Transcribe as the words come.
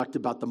Talked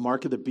about the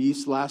mark of the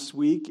beast last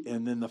week,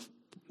 and then the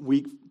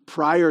week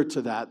prior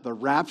to that, the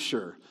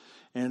rapture.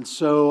 And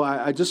so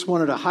I just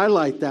wanted to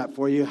highlight that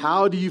for you.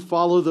 How do you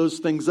follow those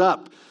things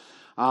up?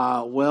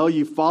 Well,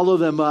 you follow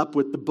them up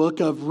with the book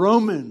of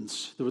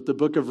Romans,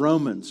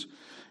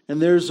 And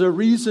there's a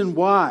reason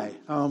why.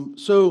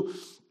 So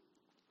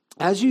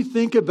as you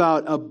think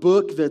about a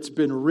book that's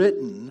been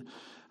written,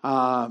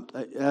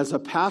 as a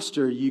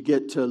pastor, you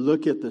get to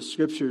look at the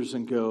scriptures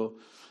and go,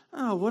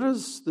 oh, what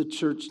does the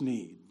church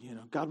need?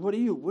 God, what do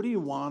you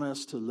want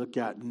us to look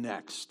at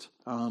next?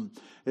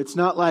 It's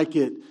not like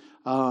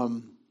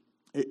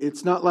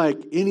it's not like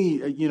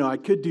any. I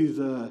could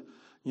do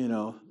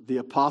the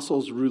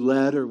apostles'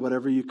 roulette or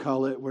whatever you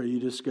call it, where you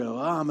just go,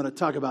 I'm going to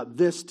talk about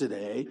this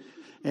today,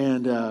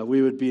 and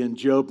we would be in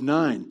Job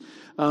 9.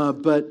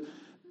 But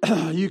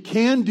you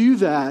can do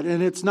that,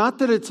 and it's not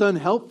that it's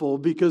unhelpful,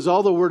 because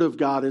all the Word of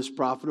God is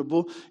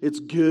profitable. It's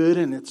good,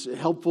 and it's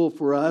helpful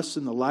for us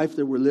in the life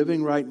that we're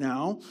living right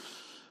now.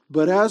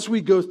 But as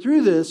we go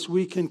through this,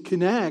 we can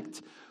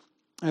connect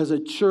as a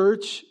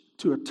church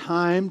to a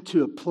time,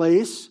 to a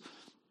place,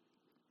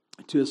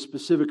 to a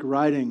specific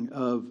writing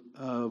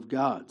of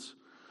God's.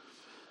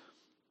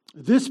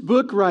 This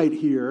book right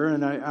here,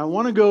 and I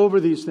want to go over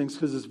these things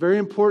because it's very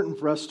important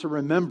for us to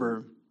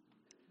remember,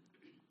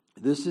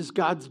 this is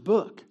God's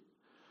book.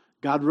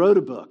 God wrote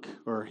a book,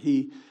 or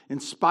He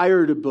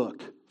inspired a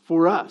book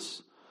for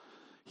us.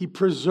 He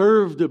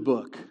preserved a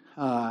book.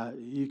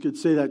 You could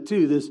say that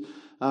too.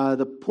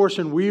 The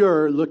portion we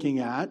are looking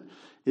at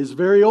is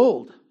very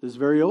old.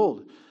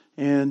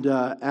 And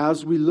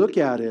as we look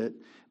at it,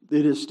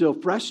 it is still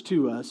fresh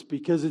to us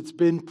because it's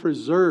been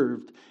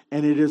preserved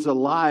and it is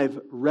alive,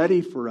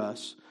 ready for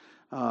us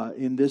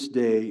in this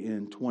day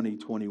in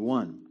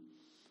 2021.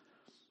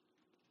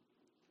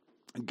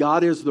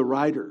 God is the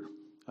writer.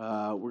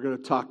 We're going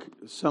to talk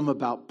some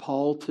about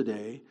Paul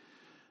today.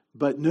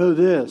 But know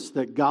this,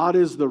 that God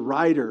is the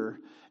writer,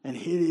 and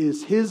it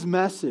is His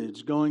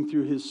message going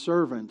through His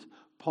servant,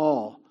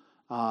 Paul,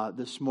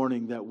 this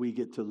morning that we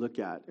get to look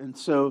at. And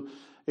so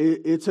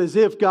it's as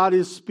if God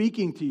is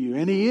speaking to you,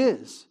 and He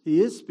is.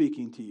 He is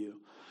speaking to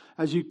you.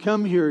 As you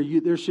come here,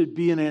 there should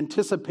be an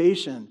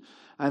anticipation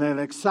and an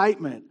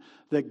excitement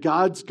that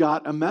God's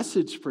got a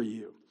message for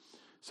you.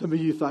 Some of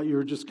you thought you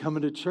were just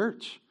coming to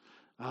church.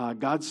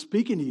 God's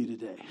speaking to you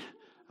today.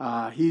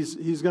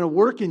 He's going to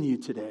work in you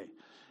today.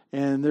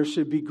 And there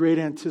should be great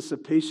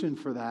anticipation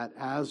for that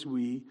as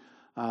we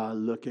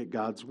look at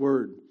God's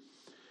Word.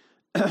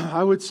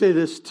 I would say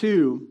this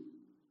too,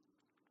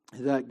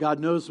 that God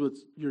knows what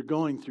you're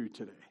going through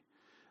today.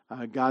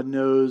 God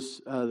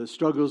knows the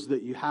struggles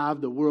that you have,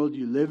 the world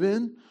you live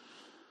in,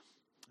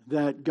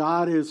 that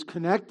God is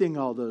connecting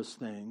all those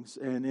things,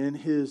 and in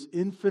His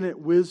infinite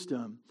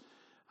wisdom,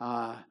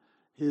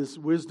 His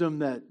wisdom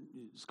that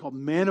is called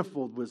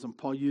manifold wisdom,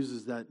 Paul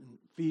uses that in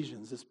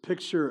Ephesians, this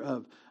picture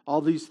of all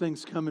these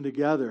things coming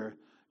together.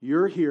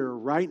 You're here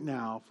right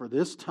now for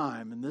this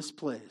time in this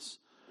place.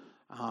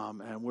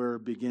 And we're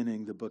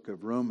beginning the book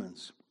of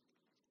Romans.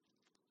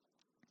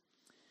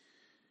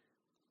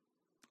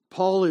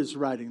 Paul is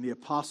writing, the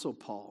Apostle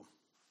Paul.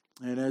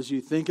 And as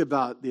you think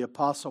about the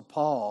Apostle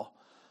Paul,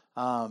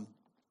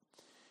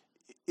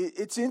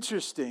 it's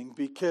interesting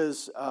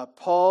because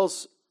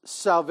Paul's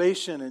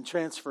salvation and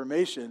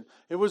transformation,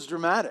 it was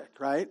dramatic,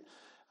 right?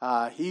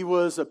 He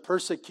was a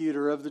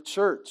persecutor of the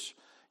church.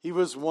 He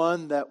was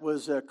one that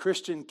was a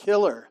Christian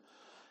killer.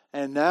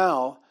 And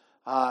now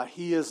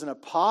he is an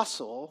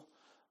apostle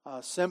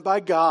sent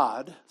by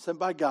God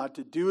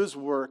to do His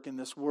work in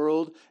this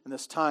world, in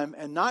this time,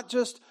 and not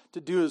just to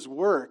do His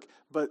work,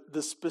 but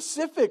the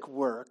specific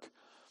work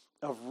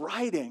of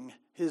writing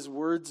His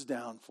words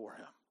down for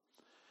him.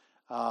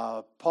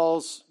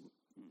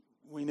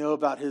 We know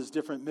about his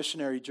different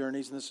missionary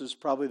journeys, and this is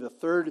probably the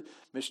third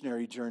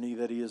missionary journey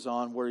that he is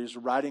on, where he's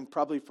writing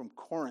probably from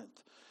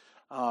Corinth.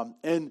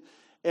 And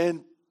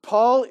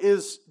Paul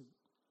is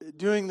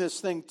doing this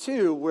thing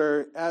too,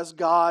 where as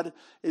God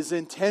is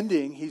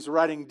intending, He's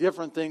writing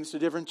different things to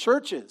different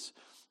churches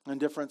and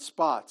different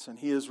spots. And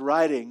he is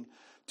writing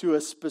to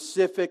a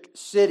specific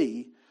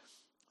city,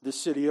 the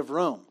city of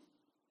Rome.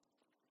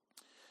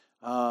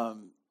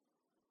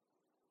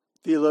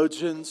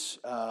 Theologians,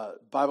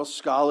 Bible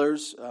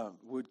scholars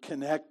would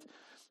connect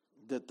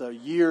that the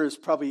year is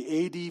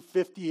probably AD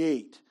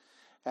 58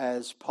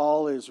 as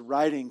Paul is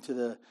writing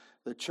to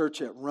the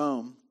church at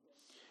Rome.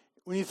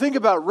 When you think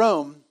about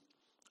Rome,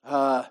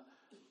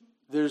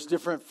 there's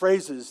different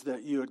phrases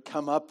that you would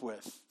come up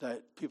with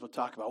that people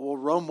talk about. Well,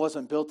 Rome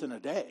wasn't built in a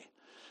day.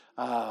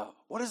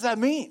 What does that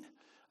mean?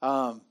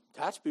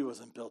 Tehachapi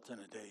wasn't built in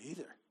a day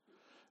either.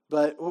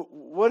 But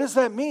what does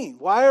that mean?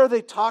 Why are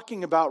they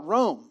talking about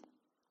Rome?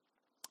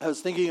 I was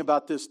thinking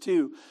about this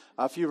too.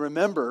 If you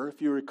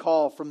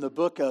recall from the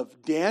book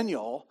of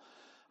Daniel,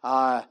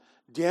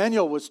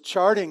 Daniel was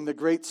charting the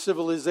great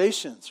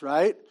civilizations,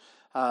 right?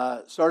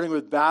 Starting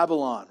with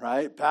Babylon,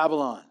 right?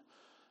 Babylon,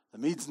 the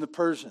Medes and the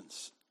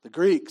Persians, the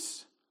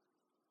Greeks,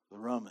 the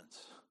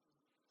Romans.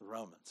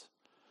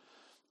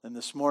 And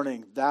this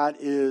morning, that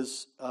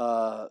is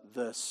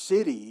the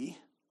city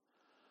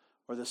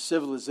or the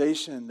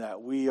civilization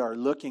that we are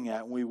looking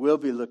at, and we will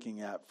be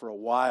looking at for a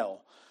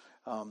while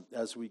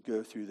as we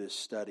go through this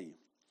study.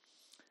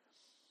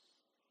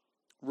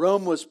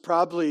 Rome was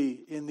probably,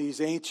 in these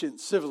ancient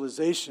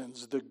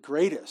civilizations, the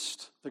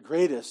greatest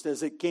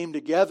as it came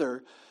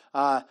together.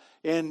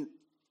 And,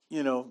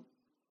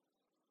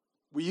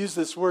 we use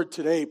this word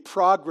today,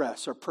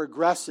 progress or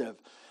progressive.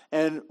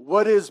 And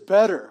what is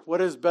better?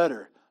 What is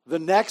better? The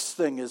next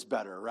thing is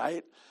better,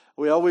 right?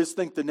 We always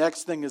think the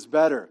next thing is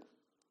better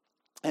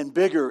and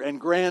bigger and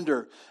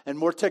grander and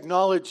more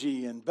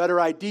technology and better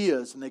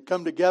ideas, and they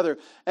come together.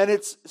 And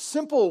it's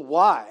simple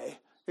why.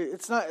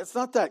 It's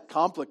not that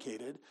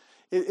complicated.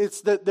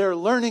 It's that they're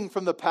learning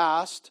from the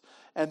past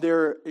and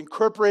they're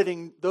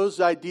incorporating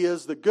those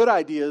ideas, the good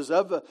ideas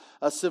of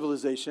a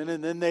civilization,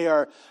 and then they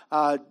are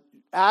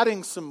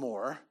adding some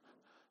more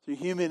through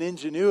human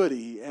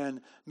ingenuity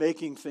and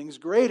making things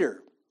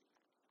greater.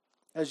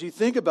 As you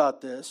think about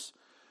this,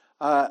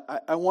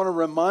 I want to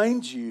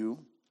remind you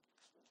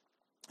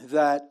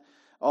that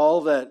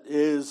all that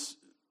is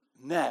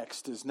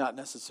next is not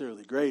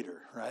necessarily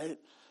greater, right?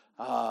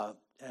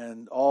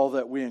 And all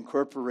that we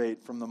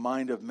incorporate from the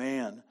mind of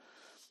man,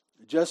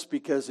 just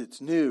because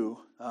it's new,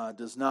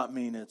 does not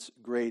mean it's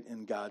great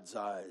in God's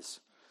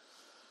eyes.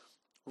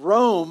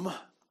 Rome,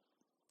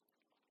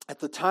 at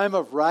the time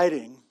of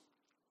writing,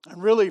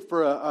 and really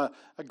for a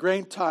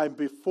great time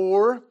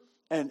before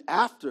and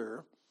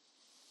after,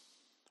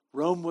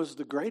 Rome was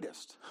the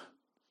greatest.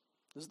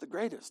 It was the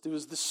greatest. It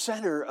was the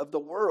center of the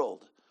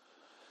world.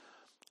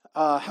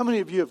 How many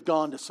of you have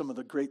gone to some of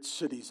the great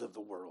cities of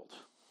the world?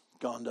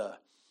 Gone to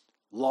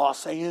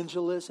Los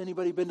Angeles?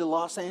 Anybody been to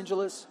Los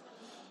Angeles?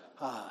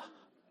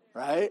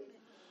 Right?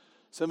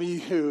 Some of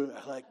you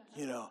are like,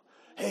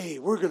 hey,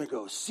 we're going to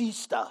go see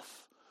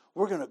stuff.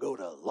 We're going to go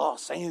to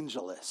Los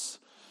Angeles.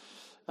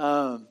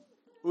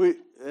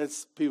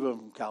 It's people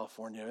from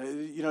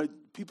California.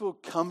 People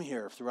come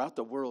here throughout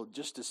the world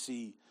just to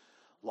see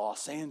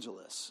Los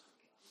Angeles.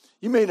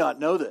 You may not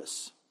know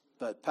this,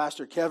 but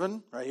Pastor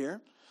Kevin, right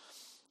here,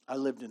 I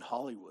lived in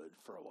Hollywood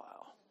for a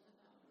while.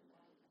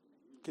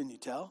 Can you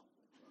tell?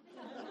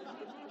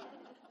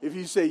 If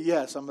you say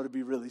yes, I'm going to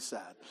be really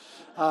sad.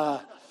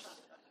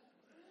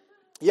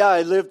 Yeah,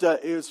 I lived,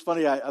 it was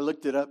funny, I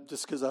looked it up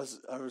just because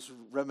I was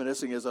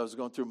reminiscing as I was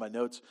going through my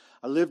notes.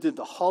 I lived in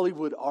the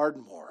Hollywood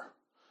Ardmore.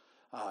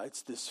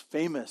 It's this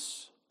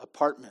famous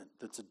apartment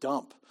that's a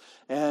dump.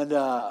 And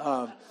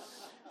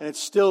it's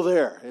still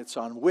there. It's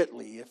on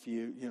Whitley, if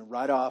you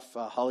right off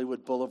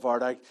Hollywood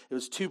Boulevard. It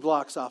was 2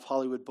 blocks off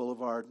Hollywood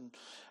Boulevard. And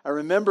I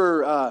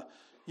remember,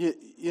 this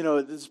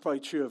is probably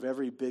true of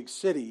every big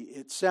city.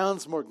 It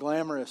sounds more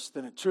glamorous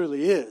than it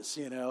truly is,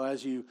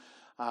 as you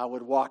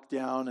would walk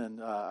down,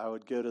 and I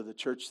would go to the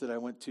church that I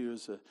went to. It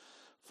was a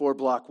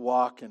 4-block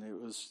walk, and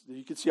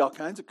you could see all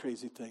kinds of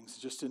crazy things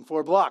just in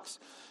 4 blocks.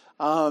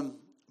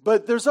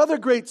 But there's other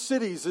great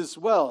cities as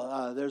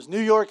well. There's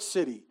New York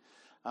City.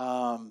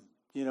 In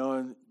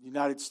the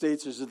United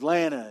States, there's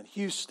Atlanta and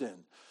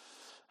Houston.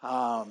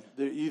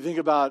 You think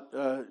about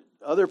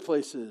other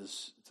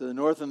places to the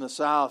north and the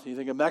south. You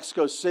think of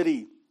Mexico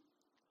City.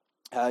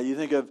 You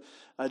think of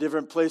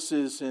different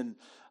places in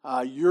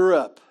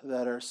Europe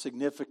that are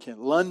significant.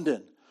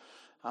 London.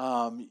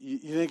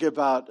 You think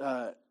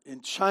about in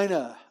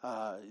China,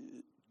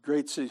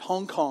 great city,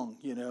 Hong Kong.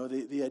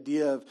 The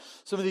idea of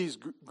some of these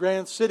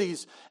grand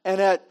cities. And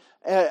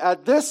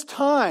at this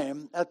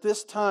time,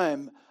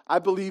 I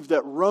believe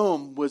that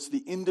Rome was the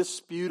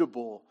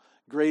indisputable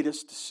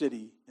greatest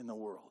city in the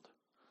world.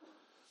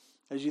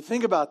 As you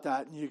think about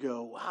that, and you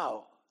go,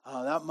 "Wow,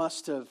 that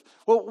must have."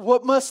 Well,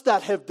 what must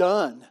that have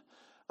done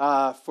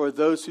for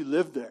those who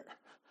lived there?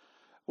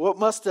 What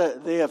must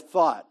they have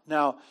thought?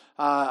 Now,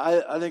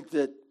 I think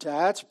that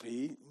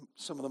Tehachapi,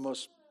 some of the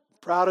most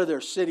proud of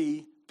their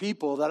city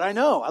people that I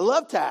know. I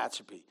love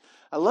Tehachapi.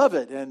 I love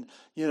it. And,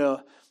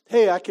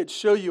 hey, I could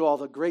show you all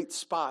the great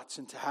spots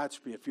in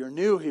Tehachapi. If you're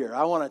new here,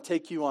 I want to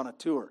take you on a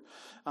tour.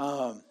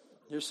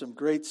 There's some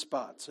great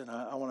spots, and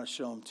I want to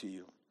show them to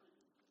you.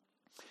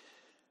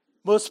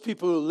 Most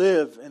people who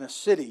live in a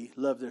city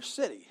love their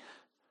city.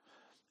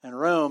 And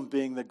Rome,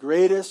 being the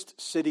greatest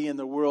city in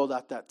the world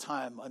at that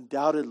time,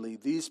 undoubtedly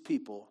these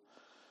people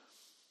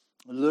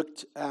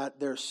looked at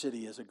their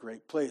city as a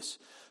great place.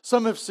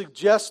 Some have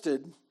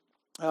suggested,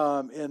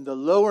 and the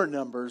lower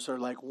numbers are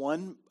like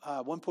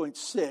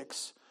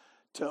 1.6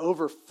 to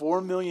over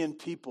 4 million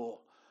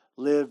people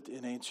lived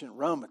in ancient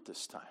Rome at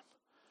this time.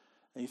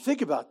 And you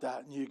think about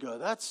that and you go,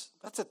 that's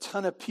a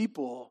ton of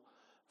people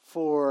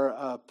for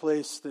a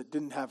place that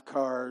didn't have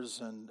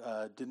cars and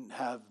didn't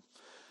have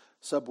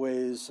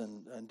subways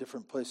and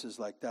different places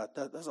like that.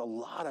 That's a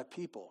lot of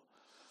people.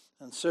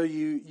 And so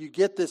you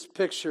get this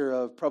picture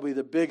of probably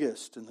the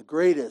biggest and the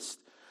greatest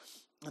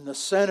and the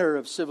center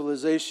of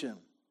civilization.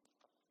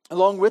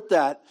 Along with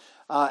that,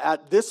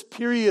 at this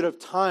period of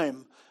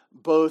time,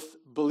 both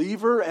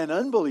believer and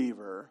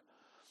unbeliever,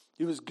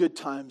 it was good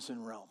times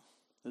in Rome.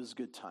 It was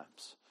good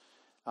times.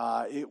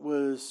 It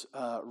was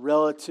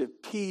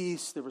relative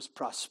peace. There was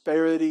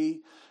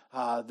prosperity.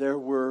 There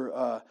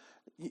were,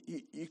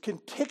 you can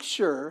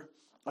picture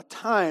a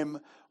time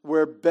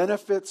where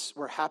benefits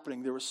were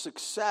happening. There was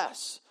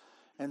success.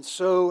 And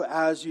so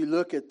as you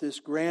look at this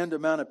grand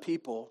amount of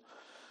people,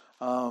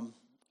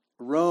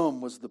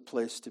 Rome was the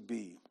place to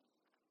be.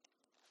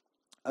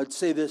 I'd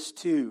say this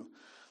too,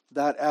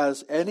 that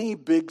as any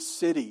big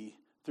city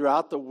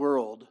throughout the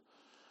world,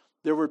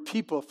 there were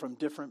people from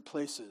different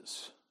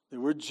places.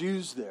 There were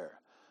Jews there.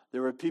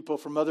 There were people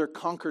from other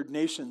conquered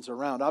nations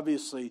around.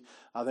 Obviously,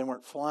 they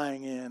weren't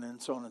flying in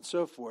and so on and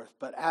so forth.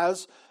 But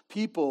as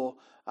people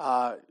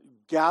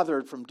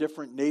gathered from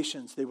different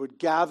nations, they would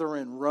gather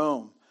in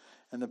Rome.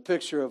 And the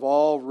picture of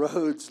all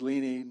roads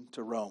leading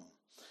to Rome.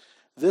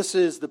 This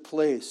is the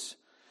place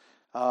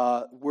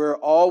where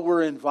all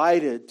were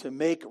invited to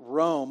make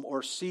Rome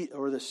or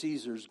the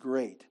Caesars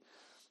great.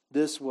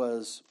 This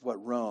was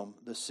what Rome,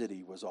 the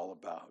city, was all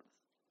about.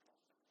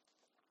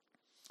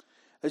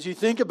 As you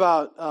think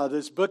about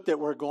this book that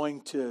we're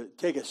going to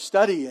take a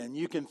study in,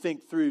 you can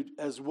think through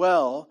as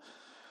well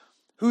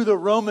who the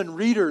Roman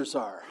readers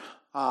are.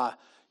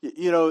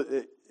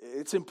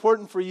 It's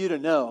important for you to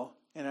know,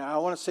 and I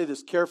want to say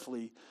this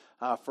carefully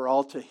for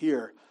all to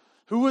hear.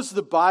 Who was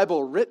the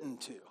Bible written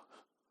to?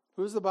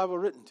 Who was the Bible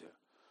written to?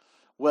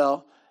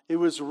 Well, it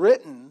was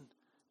written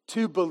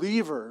to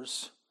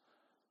believers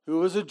who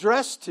it was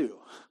addressed to.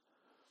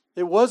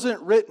 It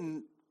wasn't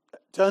written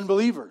to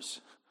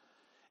unbelievers.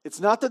 It's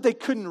not that they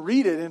couldn't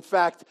read it. In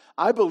fact,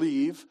 I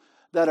believe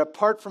that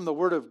apart from the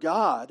Word of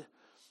God,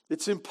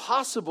 it's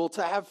impossible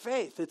to have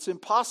faith. It's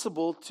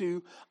impossible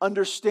to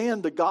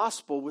understand the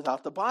gospel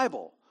without the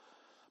Bible.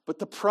 But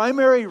the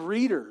primary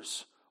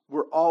readers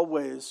were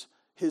always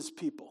His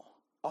people,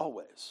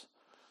 always.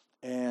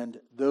 And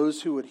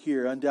those who would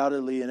hear,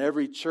 undoubtedly in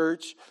every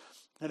church,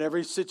 in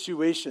every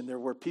situation, there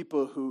were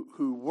people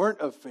who weren't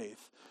of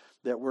faith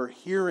that were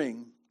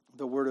hearing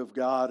the Word of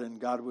God,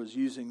 and God was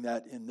using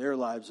that in their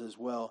lives as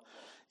well,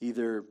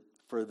 either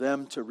for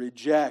them to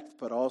reject,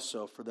 but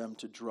also for them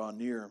to draw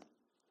near,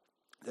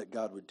 that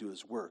God would do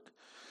His work.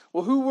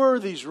 Well, who were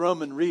these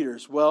Roman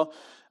readers? Well,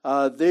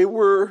 they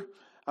were,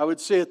 I would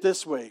say it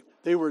this way,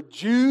 they were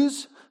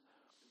Jews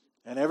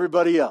and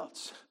everybody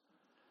else.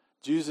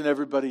 Jews and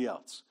everybody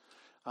else.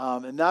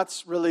 And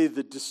that's really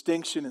the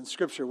distinction in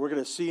Scripture. We're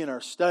going to see in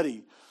our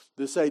study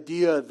this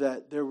idea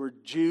that there were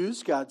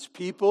Jews, God's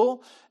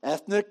people,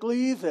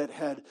 ethnically, that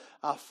had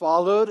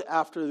followed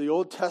after the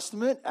Old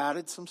Testament,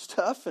 added some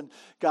stuff and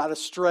got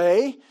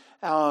astray.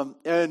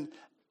 And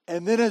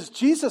then as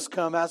Jesus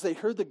came, as they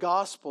heard the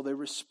gospel, they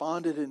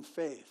responded in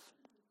faith.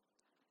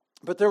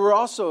 But there were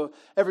also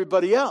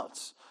everybody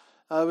else.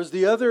 It was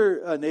the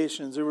other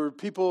nations. There were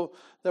people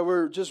that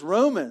were just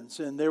Romans,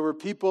 and there were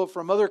people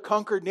from other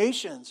conquered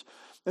nations.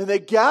 And they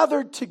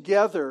gathered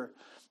together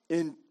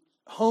in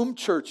home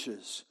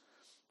churches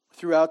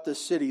throughout the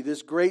city,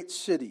 this great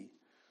city,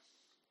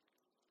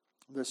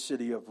 the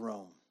city of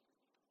Rome.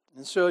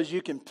 And so as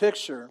you can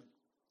picture,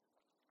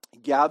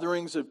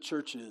 gatherings of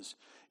churches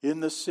in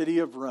the city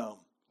of Rome,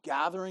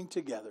 gathering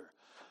together.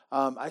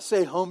 I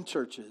say home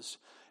churches.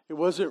 It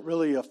wasn't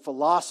really a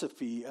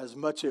philosophy as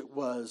much it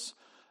was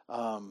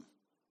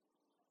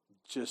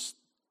just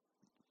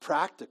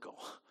practical.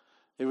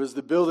 It was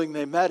the building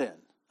they met in.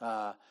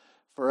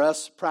 For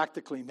us,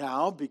 practically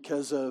now,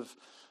 because of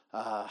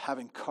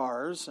having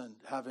cars and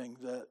having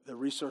the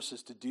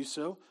resources to do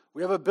so,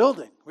 we have a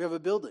building.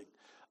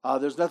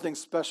 There's nothing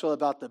special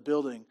about the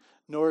building,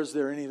 nor is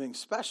there anything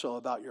special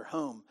about your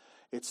home.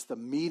 It's the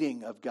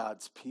meeting of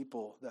God's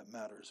people that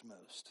matters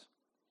most.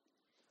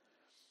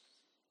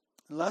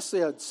 And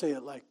lastly, I'd say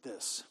it like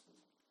this.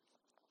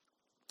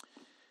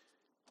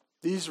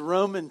 These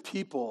Roman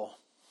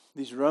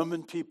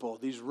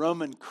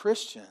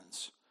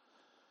Christians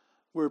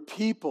were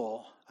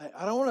people,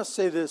 I don't want to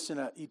say this in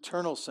an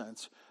eternal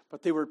sense,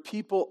 but they were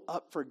people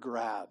up for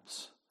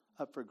grabs.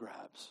 And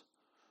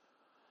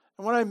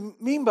what I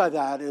mean by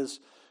that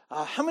is,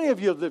 how many of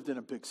you have lived in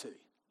a big city?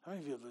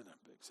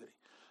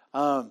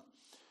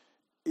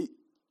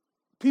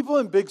 People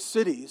in big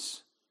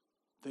cities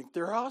think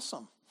they're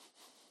awesome.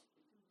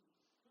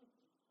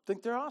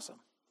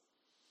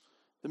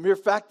 The mere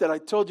fact that I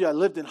told you I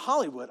lived in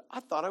Hollywood, I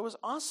thought I was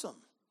awesome.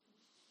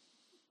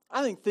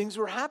 I think things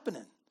were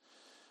happening.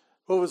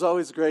 What was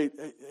always great,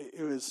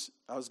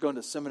 I was going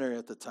to seminary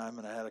at the time,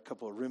 and I had a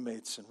couple of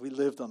roommates, and we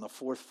lived on the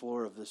 4th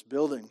floor of this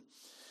building.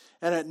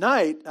 And at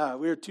night,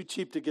 we were too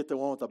cheap to get the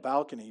one with the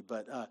balcony,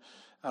 but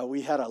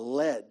we had a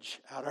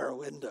ledge out our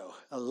window,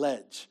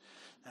 And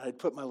I'd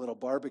put my little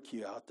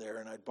barbecue out there,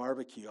 and I'd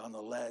barbecue on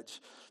the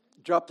ledge.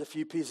 Dropped a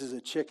few pieces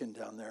of chicken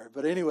down there.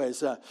 But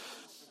anyways,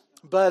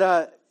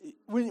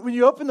 when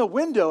you open the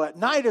window at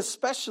night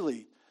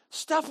especially,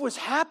 stuff was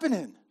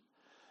happening.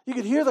 You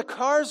could hear the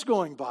cars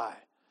going by.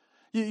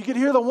 You could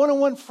hear the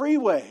 101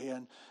 freeway,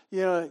 and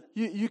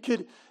you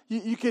could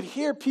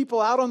hear people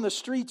out on the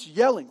streets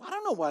yelling. I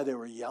don't know why they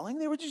were yelling.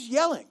 They were just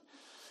yelling.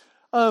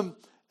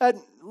 At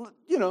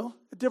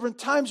different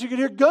times you could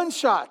hear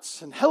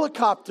gunshots and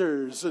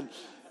helicopters, and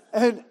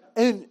And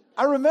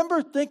I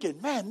remember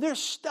thinking, man,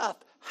 there's stuff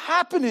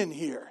happening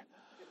here.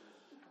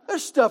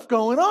 There's stuff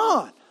going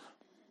on.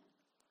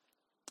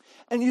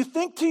 And you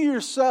think to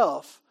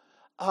yourself,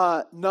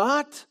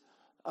 not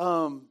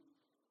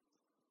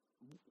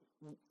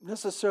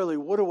necessarily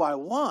what do I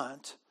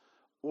want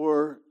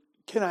or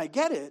can I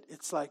get it?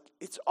 It's like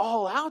it's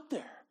all out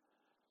there.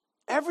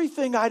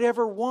 Everything I'd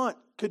ever want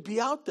could be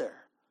out there.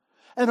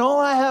 And all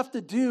I have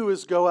to do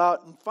is go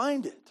out and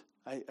find it.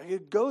 I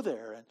could go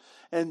there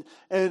and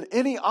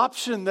any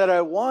option that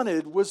I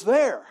wanted was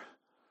there.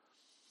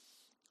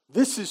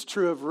 This is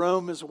true of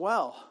Rome as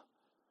well.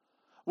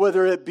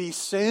 Whether it be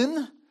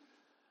sin,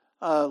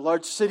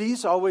 large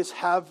cities always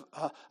have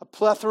a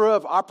plethora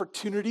of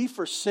opportunity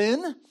for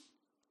sin.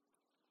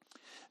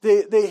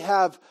 They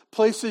have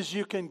places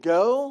you can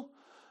go,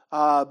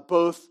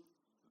 both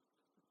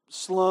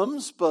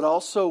slums but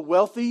also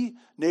wealthy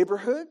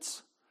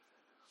neighborhoods.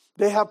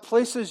 They have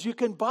places you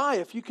can buy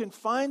if you can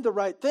find the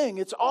right thing.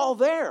 It's all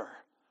there.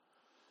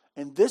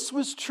 And this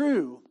was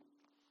true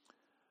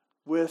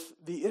with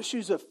the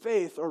issues of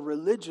faith or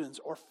religions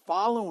or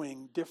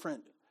following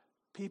different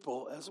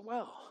people as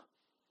well.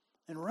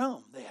 In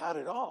Rome, they had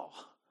it all.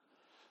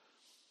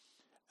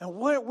 And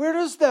where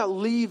does that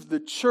leave the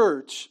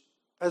church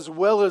as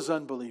well as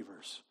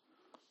unbelievers?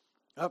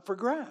 Up for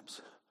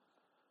grabs.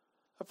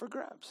 Up for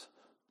grabs.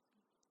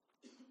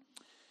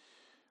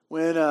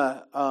 When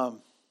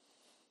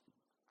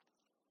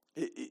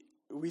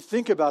we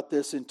think about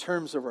this in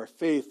terms of our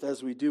faith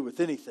as we do with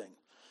anything.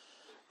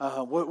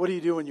 What do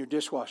you do when your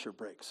dishwasher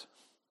breaks?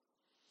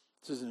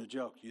 This isn't a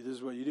joke. This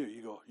is what you do.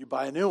 You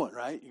buy a new one,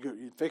 right?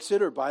 You fix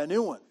it or buy a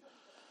new one.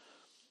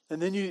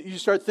 And then you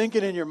start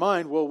thinking in your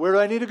mind, well, where do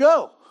I need to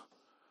go?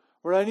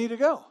 Where do I need to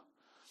go?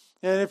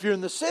 And if you're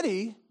in the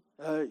city,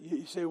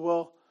 you say,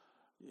 well,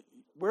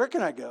 where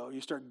can I go?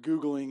 You start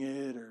Googling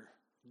it or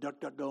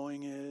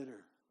DuckDuckGoing it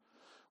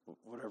or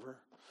whatever.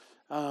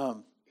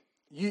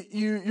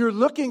 You're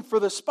looking for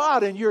the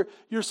spot and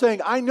you're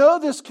saying, I know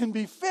this can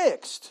be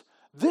fixed.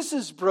 This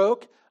is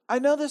broke. I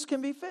know this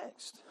can be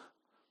fixed.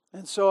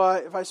 And so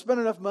if I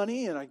spend enough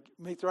money and I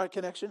make the right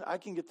connection, I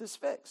can get this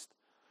fixed.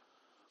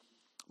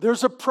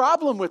 There's a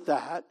problem with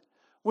that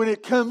when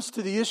it comes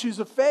to the issues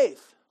of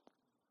faith.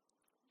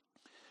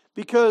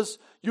 Because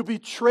you'll be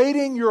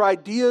trading your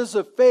ideas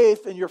of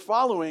faith and your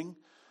following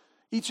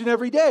each and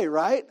every day,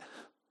 right?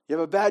 You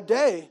have a bad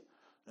day.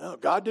 No,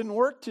 God didn't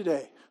work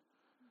today.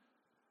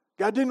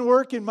 God didn't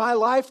work in my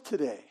life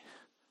today.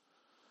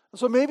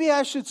 So maybe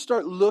I should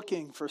start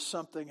looking for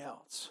something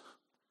else.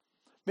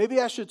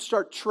 Maybe I should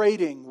start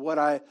trading what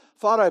I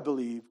thought I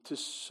believed to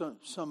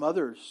some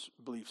other's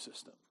belief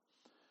system.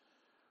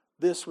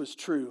 This was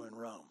true in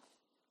Rome.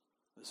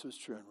 This was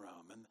true in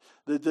Rome.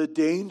 And the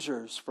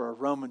dangers for a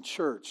Roman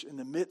church in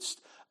the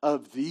midst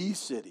of the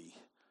city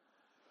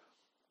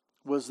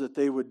was that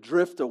they would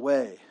drift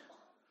away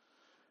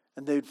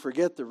and they'd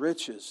forget the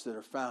riches that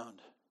are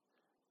found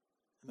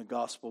in the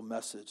gospel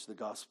message, the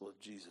gospel of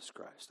Jesus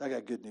Christ. I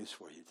got good news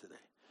for you today.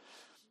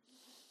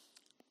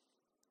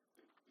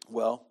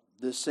 Well,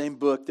 this same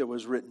book that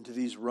was written to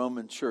these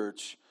Roman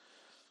church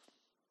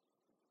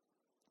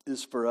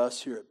is for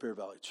us here at Bear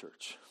Valley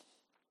Church.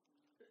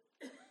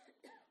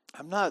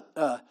 I'm not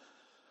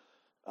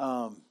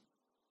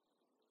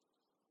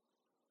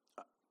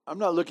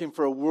looking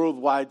for a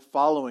worldwide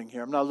following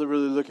here. I'm not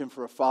really looking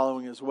for a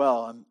following as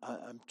well.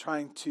 I'm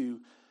trying to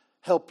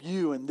help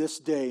you in this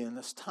day and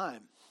this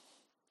time.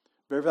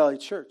 Bear Valley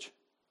Church.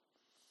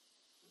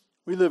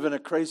 We live in a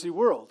crazy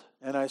world.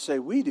 And I say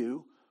we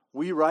do.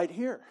 We right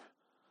here.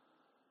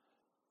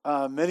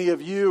 Many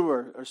of you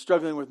are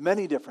struggling with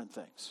many different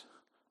things.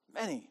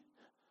 Many.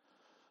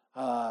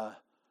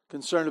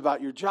 Concerned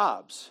about your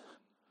jobs.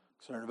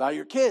 Concerned about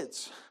your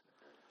kids.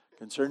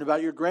 Concerned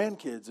about your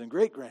grandkids and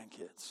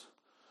great-grandkids.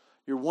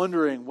 You're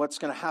wondering what's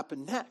going to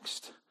happen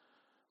next.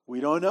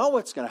 We don't know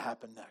what's going to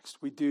happen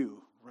next. We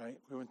do, right?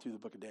 We went through the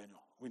book of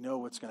Daniel. We know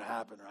what's going to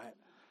happen, right?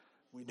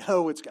 We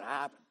know what's going to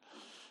happen.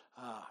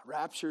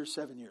 Rapture,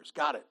 7 years.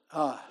 Got it.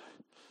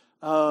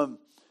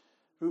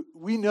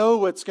 We know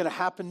what's going to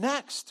happen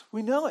next.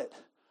 We know it.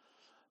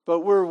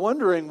 But we're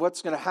wondering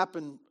what's going to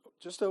happen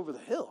just over the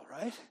hill,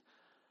 right?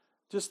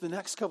 Just the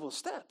next couple of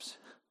steps.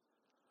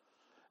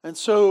 And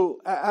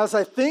so as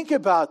I think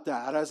about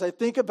that, as I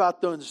think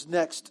about those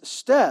next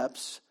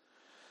steps,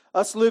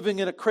 us living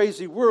in a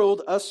crazy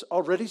world, us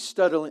already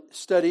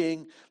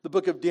studying the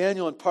book of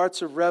Daniel and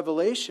parts of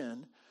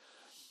Revelation,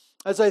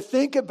 as I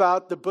think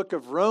about the book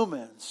of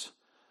Romans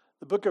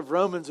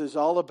is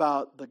all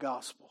about the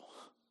gospel.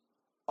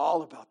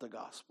 All about the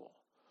gospel.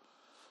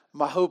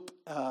 My hope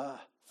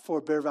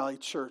for Bear Valley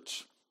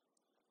Church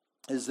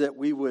is that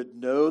we would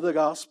know the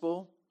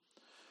gospel,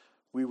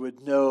 we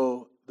would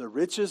know the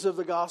riches of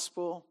the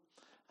gospel,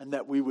 and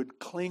that we would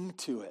cling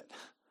to it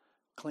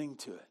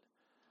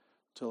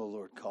till the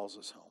Lord calls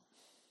us home.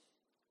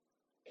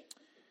 If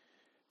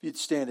you'd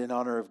stand in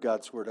honor of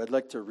God's word, I'd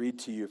like to read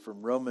to you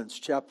from Romans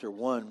chapter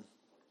 1,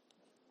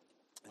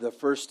 the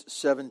first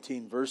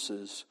 17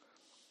 verses.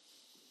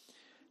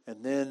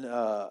 And then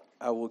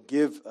I will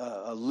give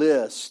a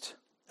list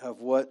of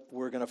what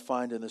we're going to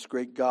find in this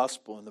great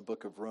gospel in the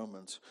book of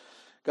Romans.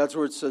 God's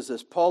word says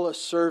this: Paul, a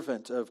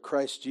servant of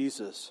Christ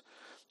Jesus,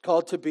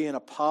 called to be an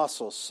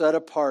apostle, set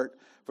apart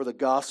for the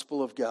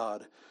gospel of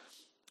God,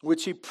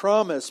 which he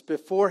promised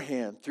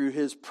beforehand through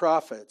his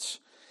prophets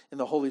in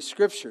the Holy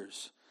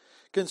Scriptures,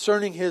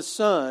 concerning his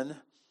Son,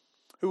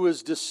 who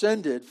was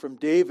descended from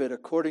David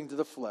according to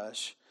the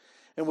flesh,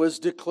 and was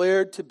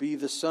declared to be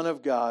the Son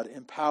of God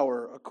in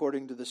power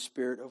according to the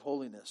Spirit of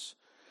holiness,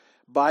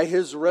 by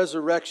his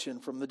resurrection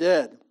from the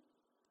dead,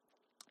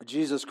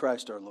 Jesus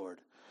Christ our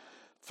Lord.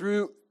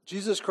 Through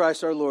Jesus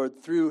Christ our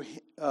Lord, through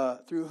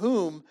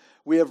whom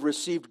we have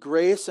received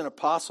grace and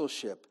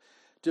apostleship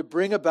to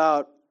bring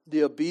about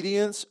the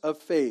obedience of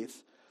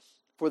faith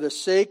for the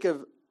sake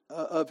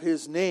of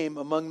his name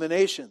among the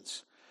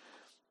nations,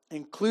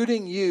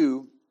 including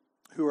you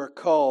who are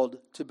called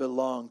to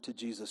belong to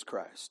Jesus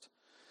Christ.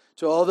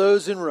 To all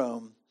those in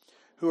Rome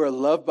who are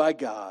loved by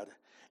God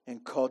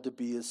and called to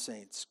be his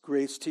saints,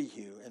 grace to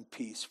you and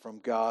peace from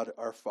God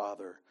our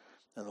Father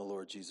and the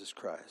Lord Jesus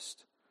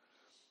Christ.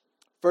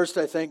 First,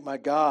 I thank my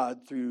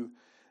God through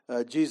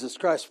Jesus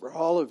Christ for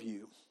all of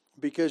you,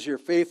 because your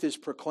faith is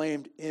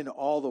proclaimed in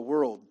all the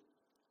world.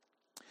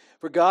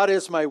 For God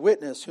is my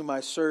witness, whom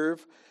I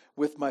serve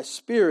with my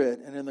spirit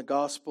and in the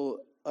gospel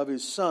of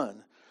his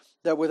Son,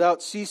 that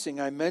without ceasing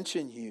I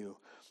mention you,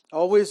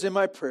 always in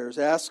my prayers,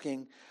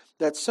 asking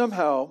that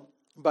somehow,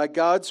 by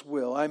God's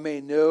will, I may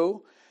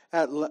know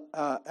at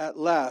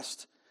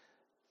last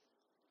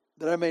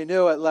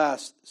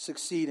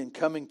succeed in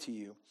coming to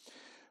you.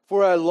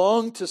 For I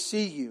long to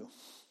see you,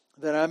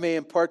 that I may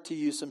impart to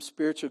you some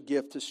spiritual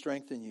gift to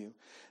strengthen you.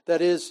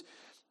 That is,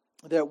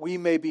 that we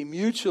may be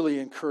mutually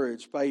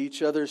encouraged by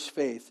each other's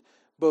faith,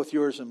 both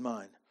yours and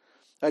mine.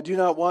 I do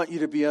not want you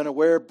to be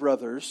unaware,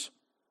 brothers,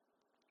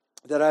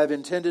 that I have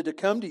intended to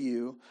come to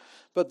you,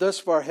 but thus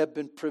far have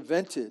been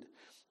prevented,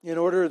 in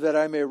order that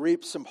I may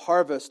reap some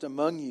harvest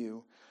among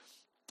you,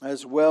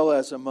 as well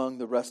as among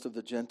the rest of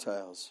the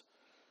Gentiles.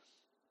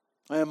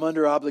 I am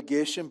under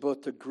obligation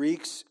both to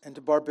Greeks and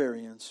to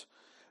barbarians,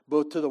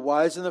 both to the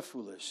wise and the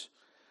foolish.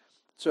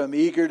 So I'm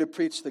eager to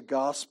preach the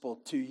gospel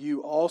to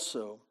you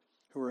also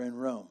who are in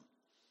Rome.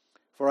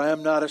 For I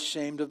am not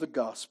ashamed of the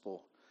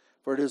gospel,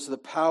 for it is the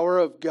power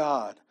of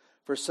God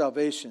for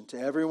salvation to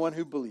everyone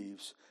who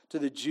believes, to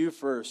the Jew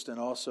first and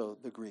also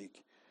the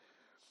Greek.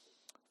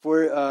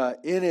 For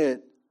in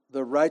it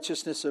the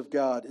righteousness of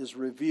God is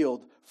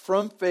revealed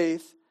from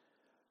faith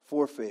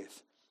for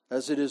faith,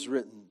 as it is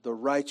written, the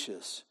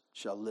righteous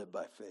shall live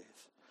by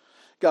faith.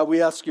 God,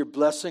 we ask your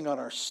blessing on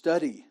our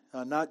study,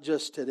 not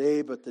just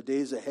today, but the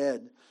days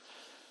ahead.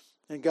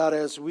 And God,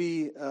 as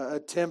we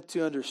attempt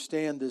to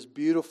understand this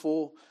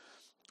beautiful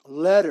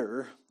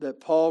letter that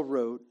Paul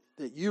wrote,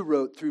 that you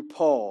wrote through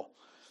Paul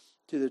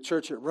to the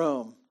church at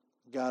Rome,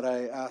 God,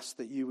 I ask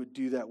that you would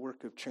do that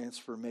work of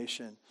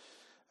transformation.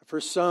 For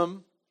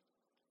some,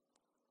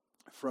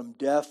 from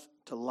death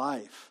to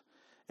life,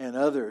 and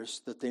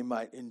others, that they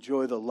might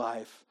enjoy the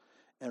life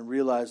and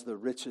realize the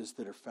riches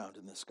that are found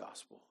in this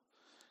gospel.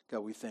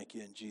 God, we thank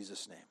you in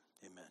Jesus' name.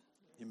 Amen.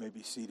 You may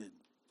be seated.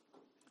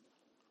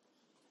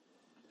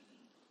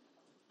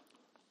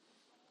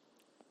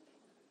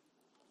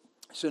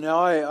 So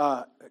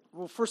now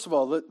first of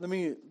all, let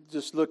me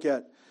just look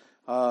at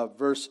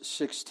verse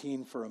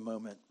 16 for a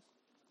moment.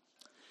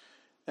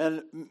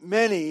 And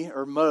many,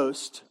 or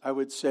most, I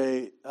would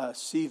say,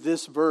 see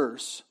this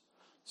verse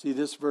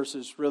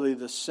is really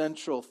the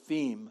central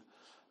theme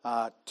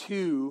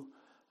to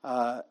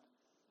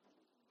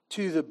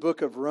the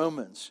book of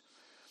Romans.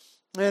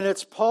 And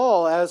it's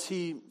Paul, as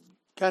he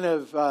kind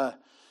of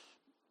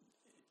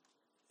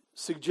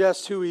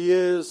suggests who he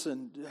is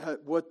and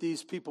what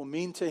these people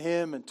mean to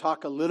him, and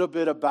talk a little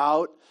bit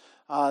about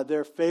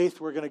their faith.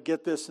 We're going to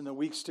get this in the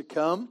weeks to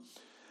come.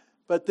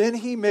 But then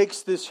he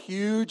makes this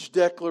huge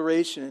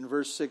declaration in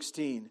verse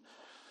 16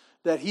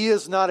 that he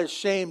is not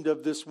ashamed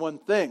of this one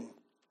thing.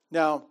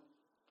 Now,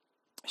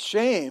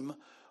 shame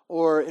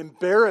or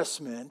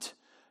embarrassment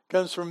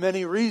comes from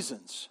many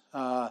reasons.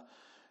 Share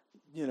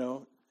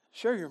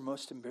your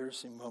most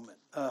embarrassing moment.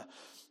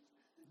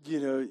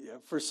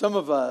 For some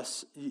of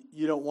us,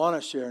 you don't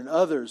want to share, and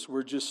others,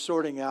 we're just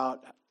sorting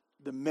out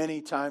the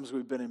many times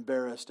we've been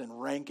embarrassed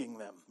and ranking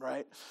them,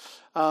 right?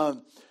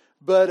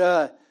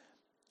 But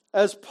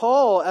as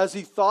Paul, as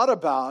he thought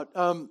about,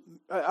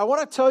 I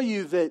want to tell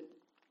you that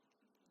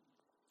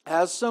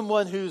as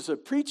someone who's a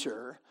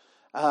preacher,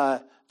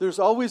 there's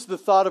always the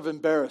thought of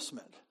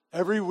embarrassment.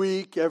 Every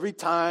week, every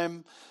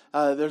time,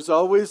 there's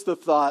always the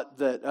thought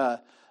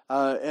that,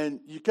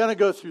 and you kind of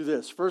go through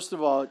this. First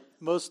of all,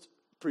 most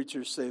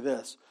preachers say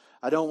this: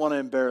 I don't want to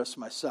embarrass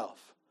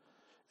myself.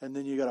 And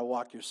then you got to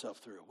walk yourself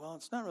through it. Well,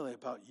 it's not really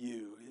about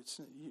you.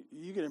 It's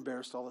you get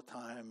embarrassed all the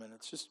time, and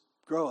it's just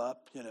grow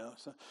up,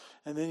 So,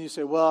 and then you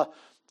say, well,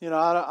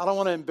 I don't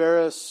want to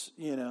embarrass,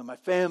 my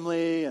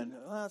family, and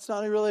it's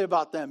not really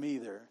about them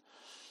either.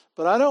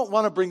 But I don't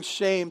want to bring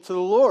shame to the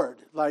Lord.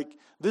 Like,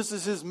 this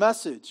is his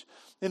message.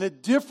 in a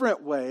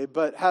different way,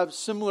 but have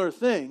similar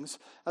things.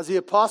 As the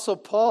Apostle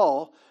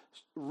Paul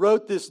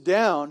wrote this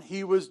down,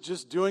 he was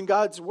just doing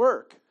God's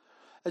work.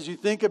 As you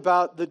think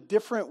about the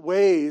different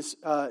ways,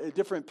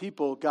 different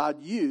people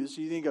God used,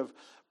 you think of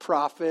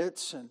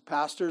prophets and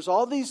pastors,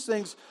 all these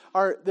things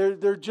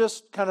they're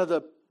just kind of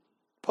the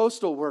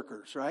postal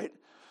workers, right?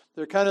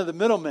 They're kind of the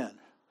middlemen.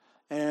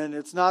 And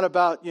it's not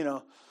about,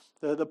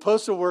 the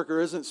postal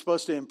worker isn't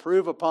supposed to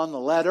improve upon the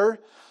letter.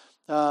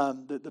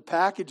 The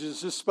package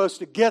is just supposed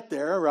to get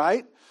there,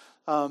 right?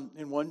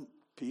 In one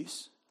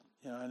piece.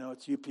 I know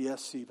it's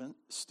UPS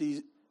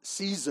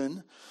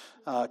season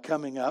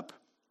coming up.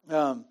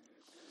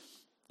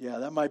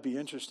 That might be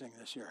interesting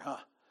this year,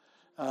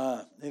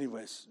 huh?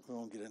 Anyways, we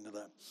won't get into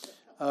that.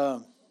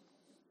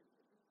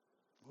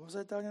 What was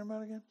I talking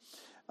about again?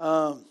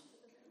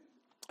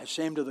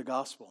 Ashamed of the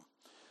gospel.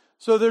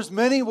 So there's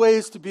many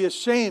ways to be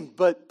ashamed,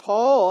 but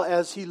Paul,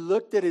 as he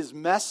looked at his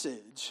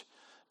message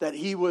that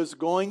he was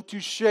going to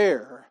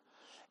share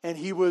and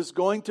he was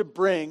going to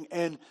bring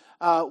and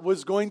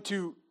was going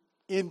to,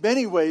 in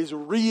many ways,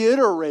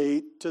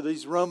 reiterate to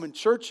these Roman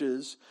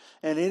churches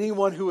and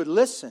anyone who would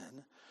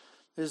listen,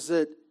 is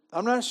that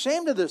I'm not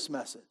ashamed of this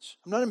message.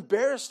 I'm not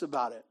embarrassed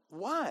about it.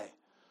 Why?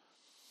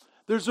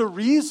 There's a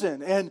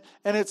reason, and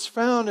it's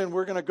found, and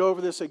we're going to go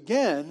over this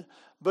again,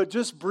 but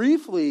just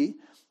briefly,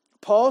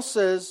 Paul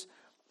says,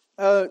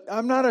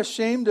 I'm not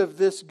ashamed of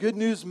this good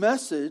news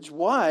message.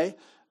 Why?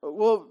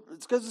 Well,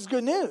 it's because it's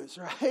good news,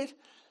 right?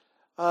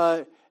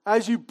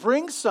 As you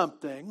bring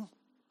something,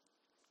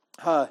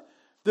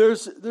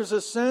 there's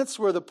a sense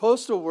where the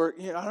postal work,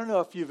 I don't know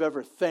if you've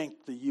ever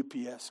thanked the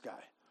UPS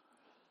guy.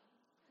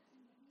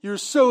 You're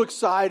so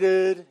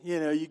excited,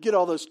 you get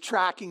all those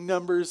tracking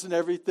numbers and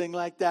everything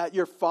like that.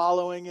 You're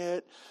following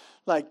it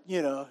like,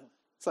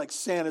 it's like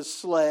Santa's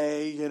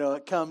sleigh,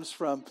 it comes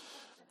from,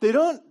 they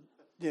don't,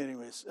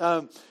 anyways.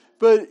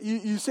 But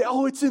you say,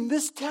 oh, it's in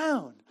this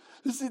town.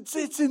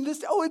 It's in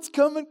this, oh, it's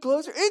coming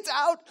closer.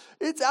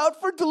 It's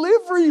out for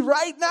delivery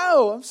right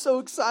now. I'm so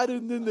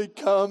excited. And then they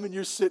come and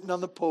you're sitting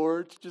on the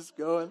porch just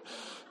going,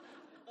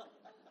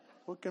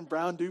 what can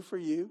Brown do for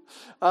you?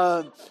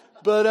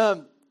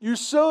 But you're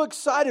so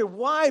excited.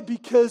 Why?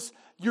 Because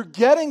you're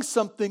getting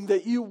something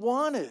that you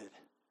wanted.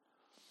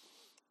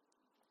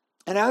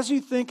 And as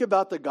you think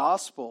about the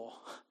gospel,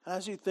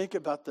 as you think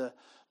about the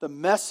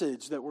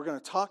message that we're going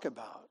to talk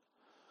about,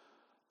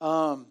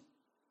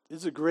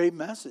 it's a great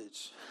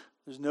message.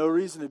 There's no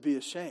reason to be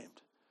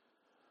ashamed.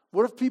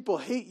 What if people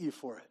hate you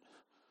for it?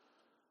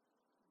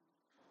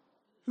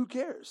 Who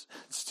cares?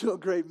 It's still a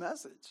great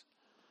message.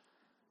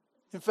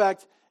 In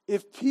fact,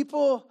 if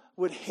people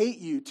would hate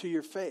you to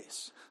your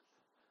face,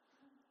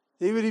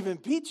 they would even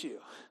beat you.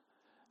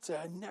 Say,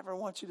 I never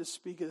want you to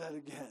speak of that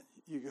again.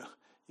 You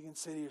can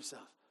say to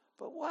yourself,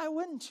 but why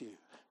wouldn't you?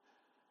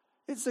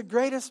 It's the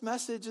greatest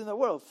message in the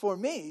world for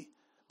me,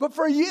 but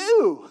for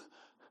you.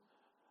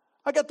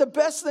 I got the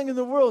best thing in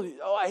the world.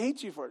 Oh, I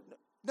hate you for it.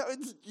 No,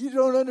 you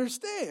don't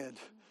understand.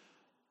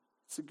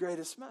 It's the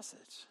greatest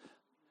message.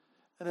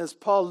 And as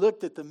Paul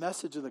looked at the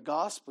message of the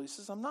gospel, he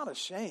says, I'm not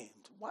ashamed.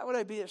 Why would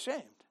I be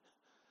ashamed?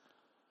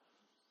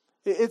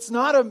 It's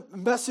not a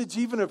message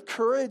even of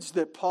courage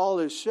that Paul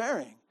is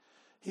sharing.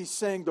 He's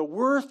saying the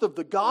worth of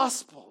the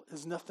gospel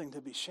is nothing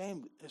to be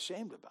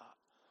ashamed about.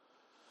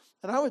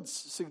 And I would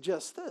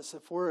suggest this,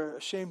 if we're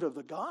ashamed of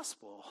the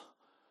gospel,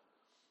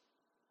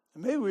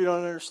 maybe we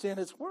don't understand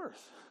its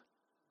worth.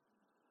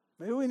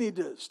 Maybe we need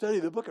to study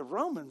the book of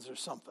Romans or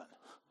something.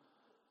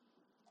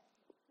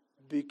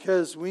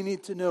 Because we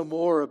need to know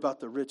more about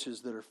the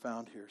riches that are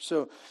found here.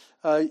 So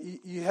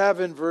you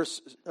have in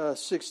verse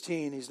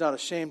 16, he's not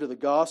ashamed of the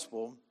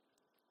gospel.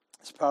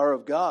 It's power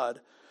of God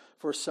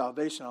for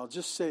salvation. I'll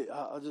just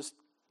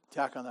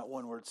tack on that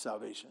one word,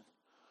 salvation.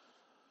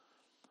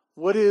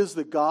 What is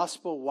the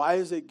gospel? Why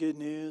is it good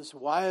news?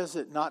 Why is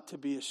it not to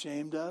be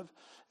ashamed of?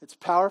 It's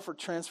power for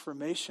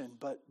transformation,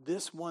 but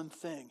this one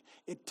thing,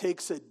 it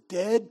takes a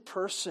dead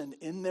person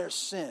in their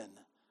sin,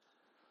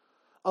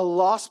 a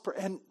lost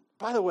person. And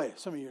by the way,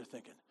 some of you are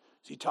thinking,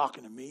 is he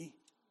talking to me?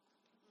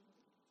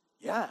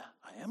 Yeah,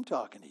 I am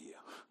talking to you.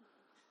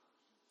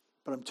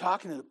 But I'm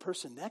talking to the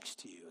person next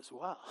to you as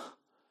well.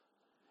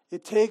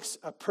 It takes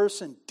a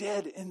person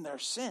dead in their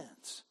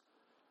sins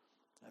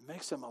and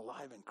makes them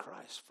alive in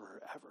Christ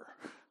forever.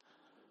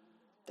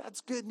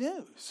 That's good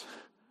news.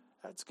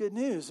 That's good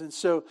news. And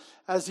so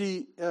as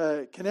he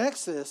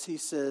connects this, he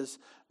says,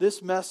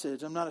 this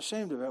message, I'm not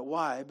ashamed of it.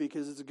 Why?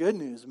 Because it's a good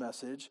news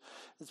message.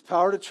 It's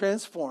power to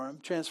transform.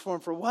 Transform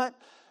for what?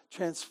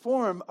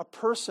 Transform a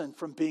person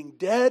from being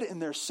dead in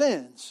their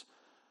sins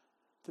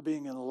to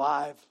being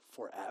alive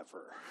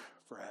forever.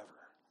 Forever.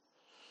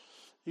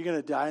 You're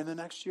going to die in the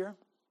next year?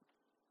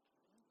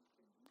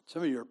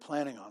 Some of you are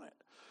planning on it.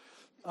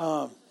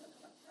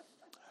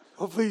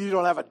 Hopefully you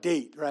don't have a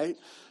date, right?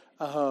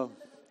 I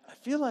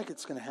feel like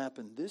it's going to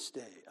happen this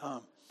day.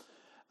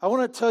 I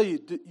want to tell you,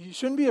 you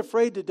shouldn't be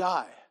afraid to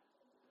die.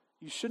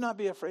 You should not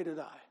be afraid to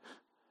die.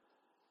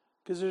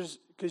 Because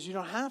you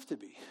don't have to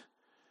be.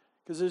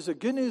 Because there's a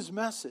good news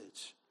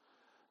message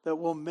that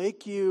will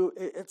make you,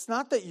 it's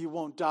not that you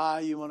won't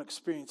die, you won't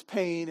experience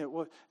pain.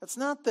 It's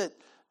not that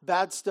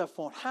bad stuff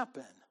won't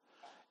happen.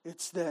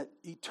 It's that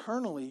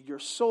eternally your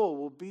soul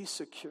will be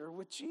secure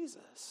with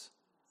Jesus.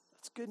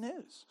 That's good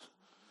news.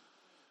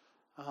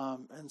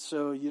 And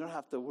so you don't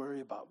have to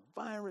worry about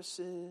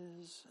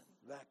viruses and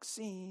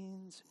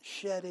vaccines and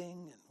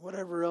shedding and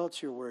whatever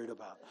else you're worried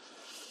about.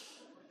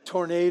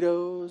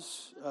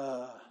 Tornadoes,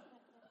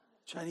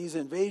 Chinese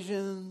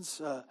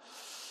invasions,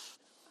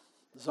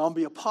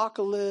 zombie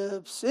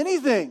apocalypse,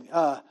 anything.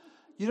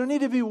 You don't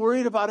need to be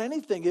worried about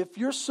anything. If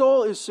your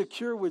soul is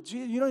secure with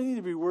Jesus, you don't need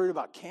to be worried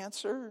about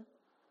cancer.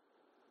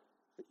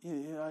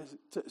 I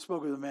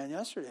spoke with a man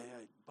yesterday.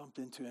 I bumped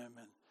into him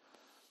and,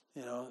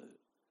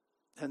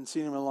 hadn't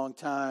seen him in a long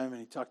time, and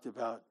he talked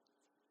about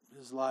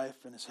his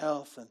life and his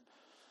health, and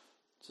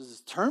says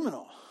it's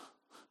terminal.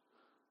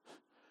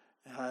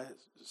 And I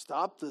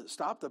stop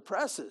the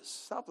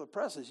presses.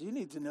 You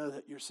need to know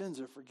that your sins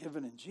are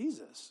forgiven in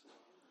Jesus.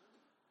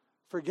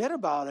 Forget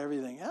about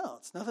everything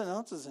else. Nothing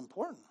else is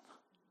important.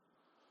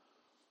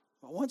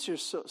 But once your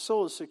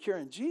soul is secure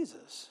in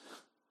Jesus,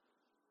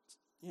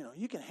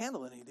 you can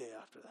handle any day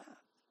after that.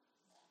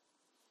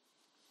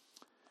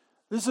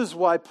 This is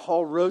why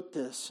Paul wrote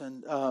this,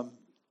 and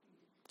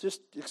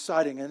just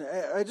exciting. And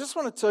I just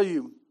want to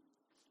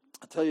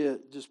I'll tell you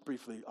just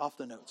briefly off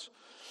the notes.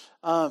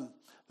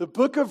 The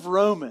book of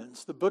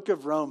Romans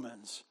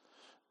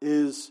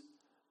is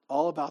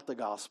all about the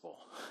gospel.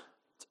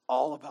 It's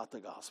all about the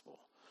gospel.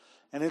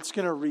 And it's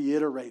going to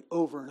reiterate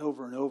over and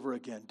over and over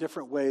again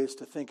different ways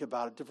to think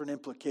about it, different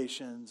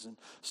implications and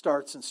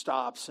starts and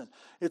stops. And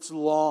it's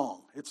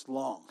long.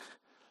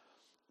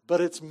 But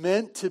it's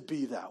meant to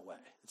be that way.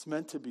 It's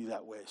meant to be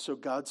that way. So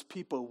God's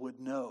people would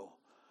know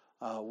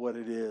what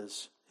it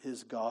is,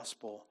 his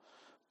gospel,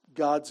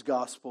 God's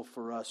gospel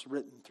for us,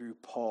 written through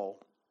Paul.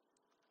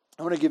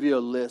 I want to give you a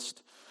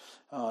list,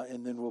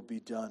 and then we'll be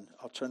done.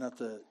 I'll try not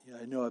to,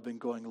 I know I've been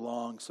going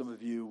long. Some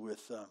of you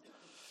with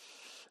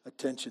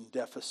attention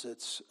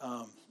deficits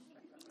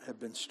have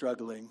been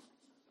struggling.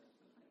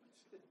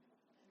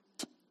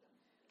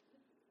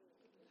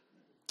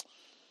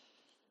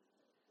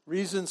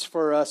 Reasons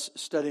for us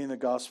studying the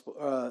gospel,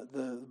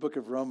 the book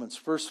of Romans.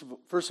 First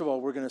of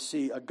all, we're going to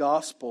see a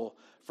gospel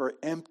for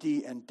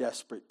empty and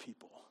desperate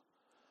people.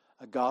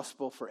 A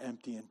gospel for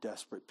empty and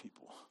desperate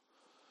people.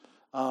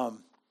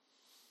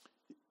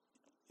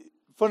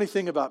 Funny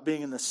thing about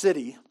being in the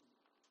city,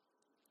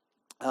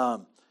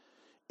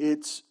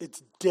 it's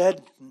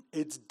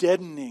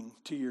deadening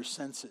to your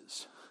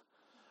senses.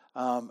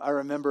 I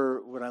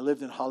remember when I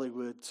lived in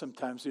Hollywood,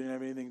 sometimes we didn't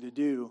have anything to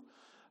do.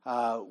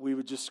 We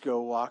would just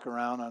go walk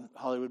around on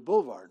Hollywood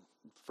Boulevard.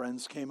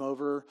 Friends came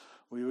over,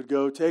 we would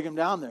go take them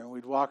down there, and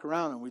we'd walk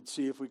around and we'd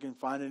see if we can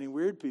find any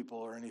weird people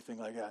or anything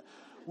like that.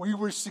 We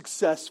were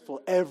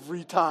successful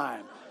every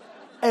time.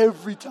 And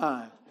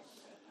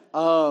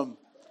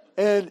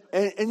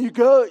you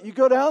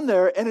go down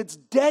there and it's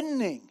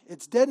deadening.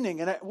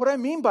 And what I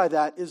mean by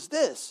that is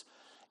this.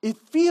 It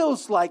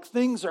feels like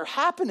things are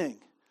happening.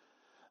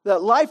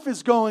 That life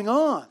is going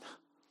on.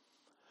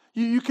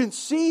 You can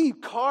see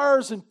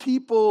cars and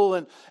people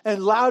and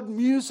loud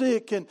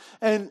music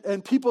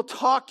and people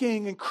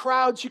talking and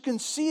crowds. You can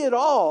see it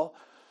all.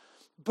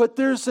 But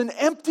there's an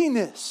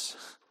emptiness.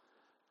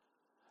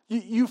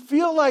 You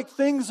feel like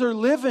things are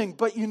living,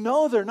 but you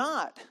know they're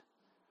not.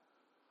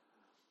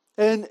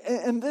 And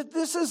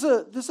this is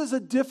a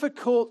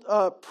difficult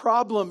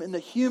problem in the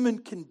human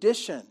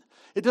condition.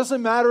 It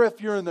doesn't matter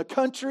if you're in the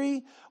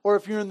country or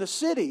if you're in the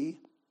city.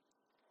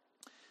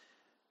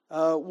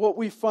 What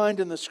we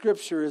find in the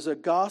Scripture is a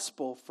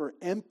gospel for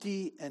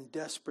empty and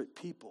desperate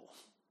people.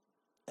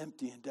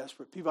 Empty and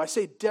desperate people. I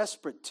say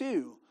desperate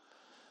too,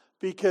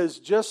 because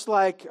just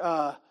like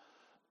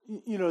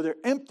they're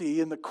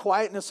empty in the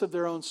quietness of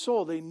their own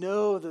soul, they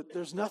know that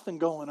there's nothing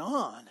going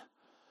on.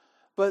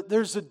 But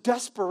there's a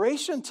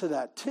desperation to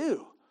that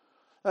too.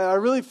 I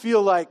really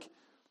feel like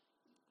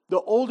the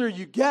older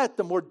you get,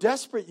 the more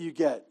desperate you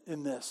get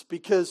in this.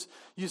 Because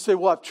you say,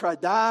 well, I've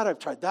tried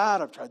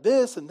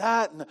this and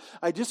that. And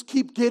I just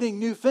keep getting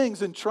new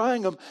things and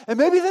trying them. And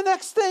maybe the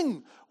next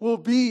thing will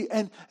be,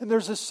 and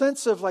there's a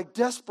sense of like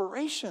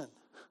desperation.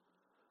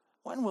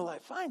 When will I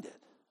find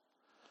it?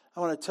 I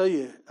want to tell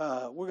you,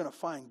 we're going to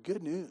find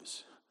good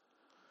news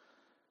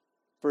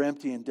for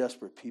empty and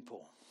desperate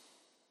people.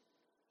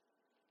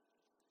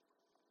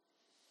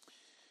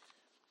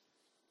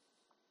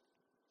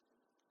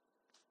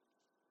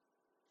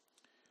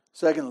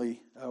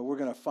 Secondly, we're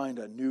going to find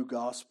a new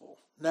gospel.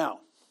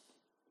 Now,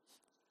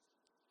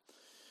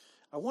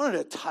 I wanted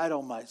to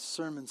title my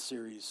sermon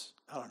series,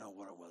 I don't know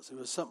what it was. It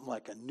was something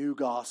like a new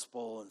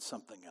gospel and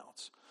something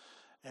else.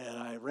 And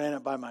I ran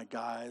it by my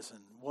guys,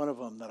 and one of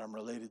them that I'm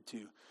related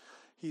to,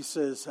 he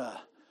says,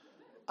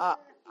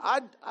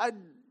 I'd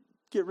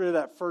get rid of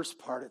that first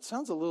part. It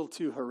sounds a little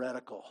too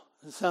heretical.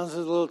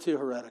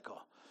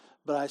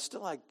 But I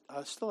still like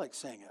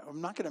saying it.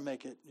 I'm not going to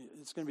make it.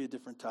 It's going to be a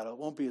different title. It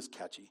won't be as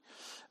catchy.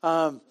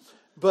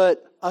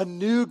 But a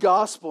new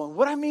gospel. And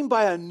what I mean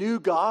by a new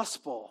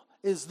gospel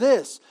is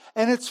this,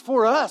 and it's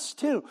for us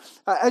too.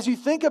 As you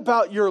think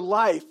about your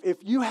life, if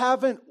you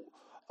haven't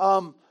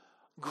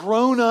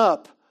grown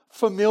up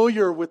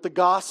familiar with the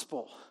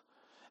gospel,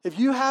 if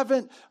you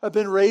haven't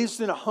been raised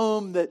in a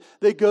home that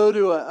they go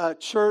to a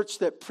church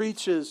that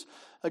preaches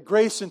a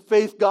grace and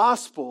faith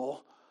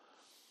gospel,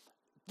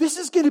 this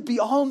is going to be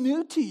all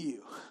new to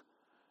you.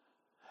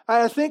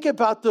 I think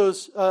about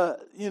those,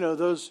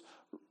 those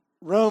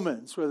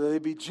Romans, whether they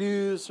be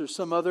Jews or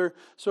some other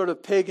sort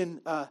of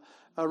pagan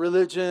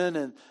religion,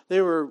 and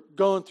they were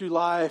going through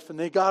life, and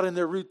they got in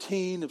their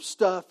routine of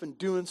stuff and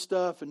doing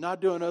stuff and not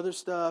doing other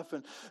stuff,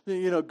 and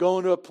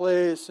going to a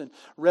place and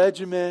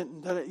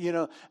regiment,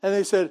 and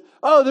they said,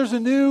 "Oh, there's a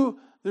new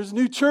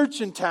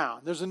church in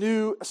town. There's a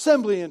new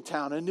assembly in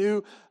town, a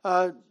new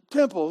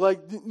temple,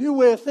 like new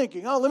way of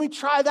thinking. Oh, let me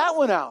try that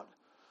one out."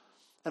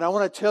 And I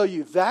want to tell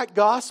you that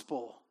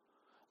gospel.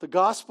 The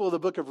gospel of the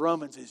book of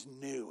Romans is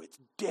new. It's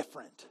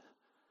different.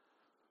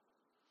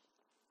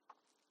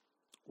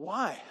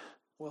 Why?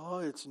 Well,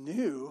 it's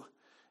new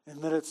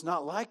in that it's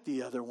not like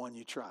the other one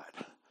you tried.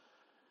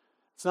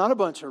 It's not a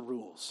bunch of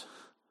rules.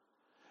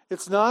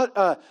 It's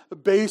not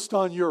based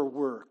on your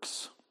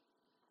works.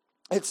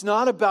 It's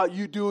not about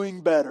you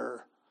doing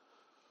better.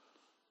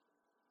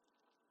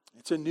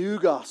 It's a new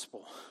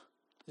gospel.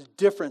 It's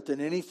different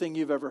than anything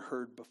you've ever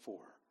heard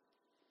before.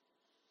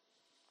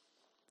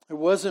 It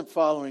wasn't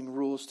following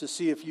rules to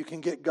see if you can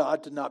get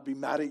God to not be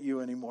mad at you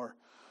anymore.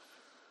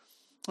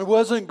 It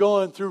wasn't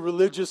going through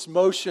religious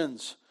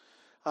motions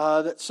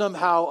that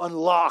somehow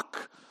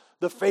unlock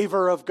the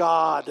favor of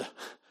God.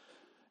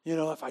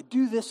 If I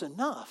do this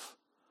enough,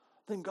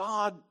 then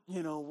God,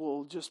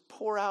 will just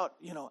pour out,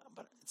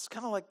 but it's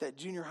kind of like that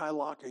junior high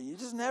locker. You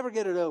just never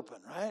get it open,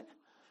 right?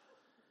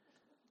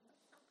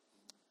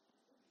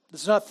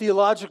 It's not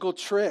theological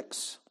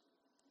tricks.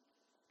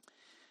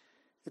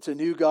 It's a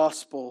new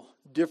gospel,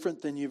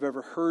 different than you've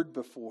ever heard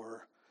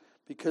before,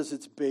 because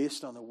it's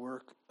based on the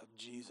work of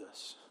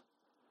Jesus,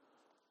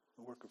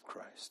 the work of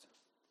Christ.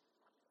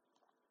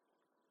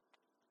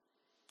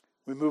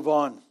 We move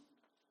on.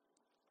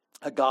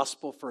 A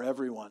gospel for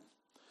everyone.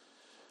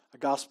 A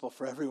gospel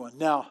for everyone.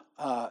 Now,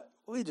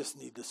 we just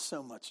need this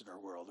so much in our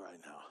world right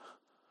now.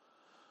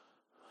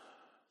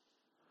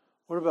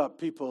 What about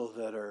people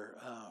that are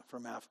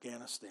from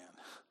Afghanistan?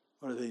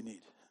 What do they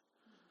need?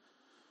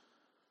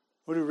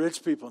 What do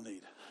rich people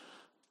need?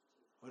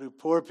 What do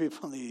poor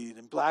people need?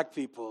 And black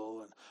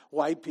people and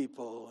white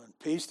people and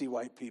pasty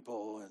white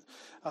people?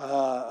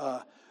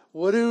 And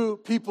what do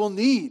people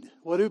need?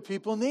 What do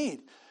people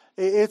need?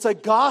 It's a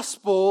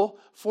gospel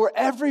for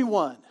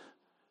everyone.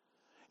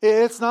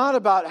 It's not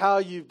about how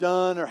you've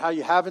done or how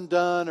you haven't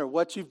done or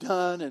what you've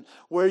done and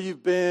where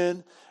you've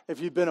been. If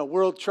you've been a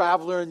world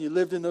traveler and you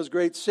lived in those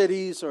great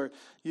cities, or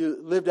you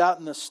lived out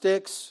in the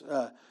sticks,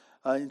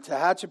 in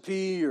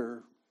Tehachapi,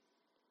 or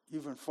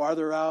even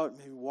farther out,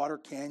 maybe Water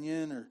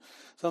Canyon or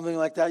something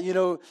like that.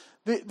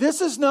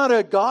 This is not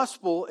a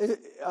gospel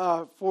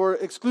for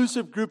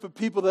exclusive group of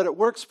people that it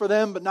works for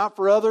them but not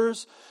for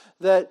others.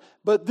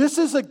 But this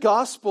is a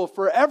gospel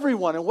for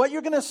everyone. And what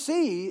you're going to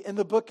see in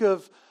the book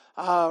of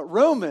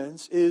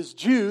Romans is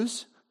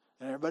Jews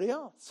and everybody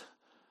else.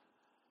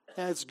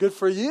 And it's good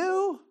for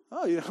you.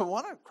 Oh, you don't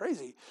want it?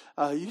 Crazy.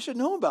 You should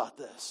know about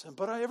this.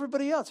 But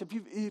everybody else, if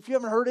you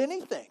haven't heard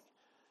anything,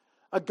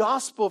 a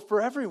gospel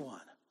for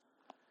everyone.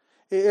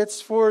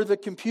 It's for the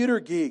computer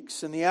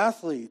geeks and the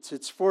athletes.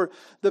 It's for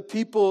the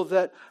people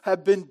that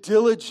have been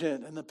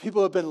diligent and the people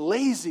who have been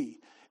lazy.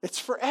 It's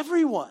for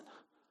everyone.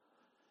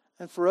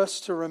 And for us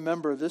to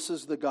remember, this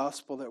is the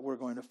gospel that we're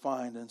going to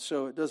find. And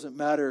so it doesn't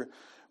matter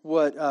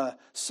what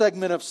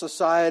segment of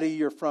society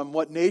you're from,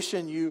 what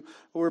nation you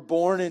were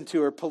born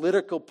into, or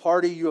political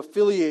party you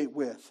affiliate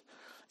with.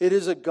 It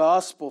is a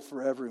gospel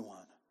for everyone.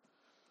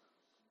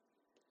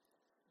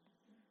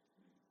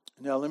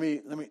 Now, let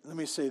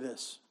me say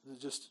this. There's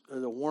just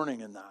a warning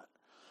in that.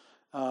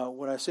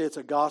 When I say it's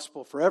a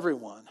gospel for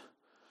everyone,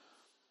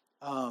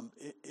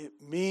 it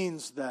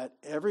means that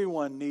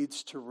everyone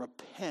needs to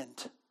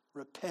repent,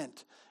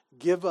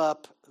 give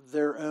up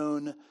their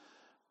own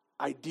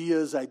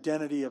ideas,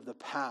 identity of the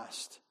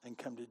past, and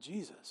come to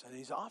Jesus. And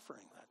He's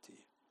offering that to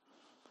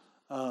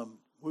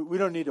you. We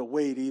don't need to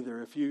wait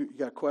either. If you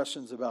got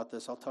questions about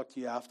this, I'll talk to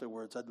you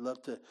afterwards. I'd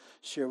love to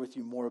share with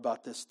you more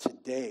about this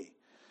today.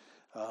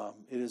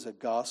 It is a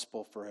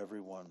gospel for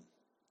everyone.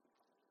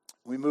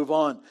 We move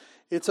on.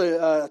 It's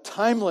a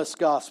timeless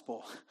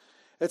gospel.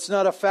 It's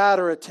not a fad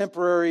or a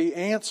temporary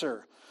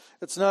answer.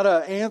 It's not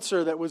an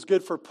answer that was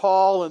good for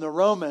Paul and the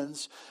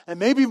Romans and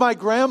maybe my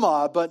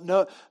grandma, but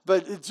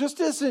it just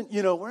isn't,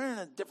 we're in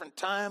a different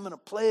time and a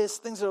place.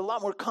 Things are a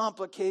lot more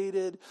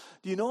complicated.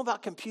 Do you know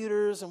about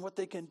computers and what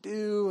they can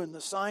do and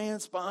the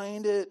science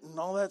behind it and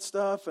all that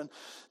stuff? And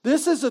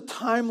this is a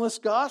timeless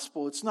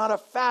gospel. It's not a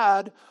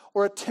fad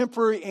or a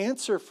temporary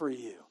answer for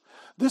you.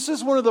 This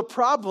is one of the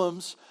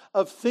problems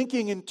of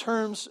thinking in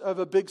terms of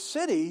a big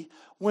city.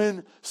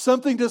 When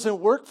something doesn't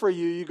work for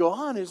you, you go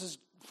on, just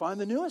find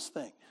the newest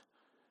thing.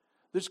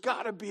 There's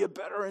got to be a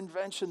better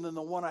invention than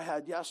the one I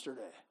had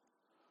yesterday.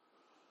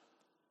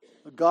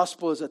 The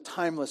gospel is a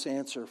timeless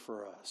answer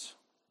for us.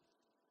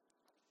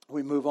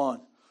 We move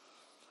on.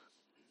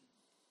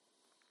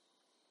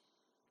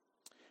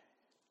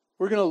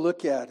 We're going to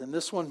look at, and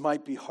this one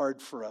might be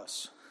hard for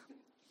us,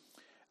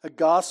 a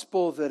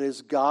gospel that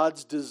is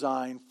God's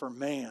design for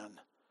man,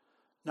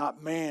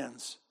 not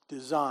man's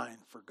design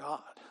for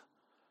God.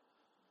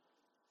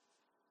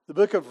 The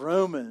book of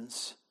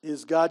Romans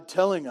is God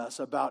telling us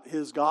about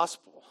His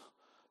gospel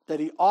that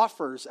He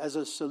offers as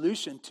a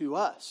solution to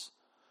us.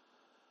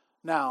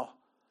 Now,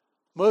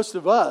 most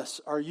of us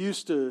are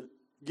used to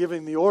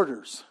giving the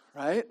orders,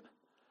 right?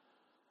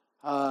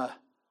 When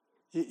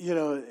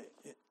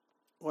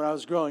I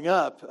was growing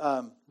up,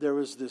 there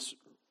was this,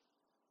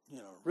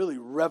 really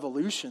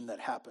revolution that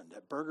happened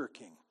at Burger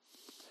King.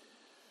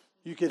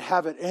 You could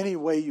have it any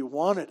way you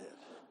wanted it.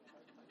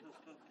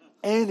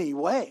 Any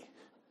way.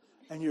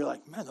 And you're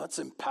like, man, that's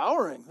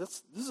empowering.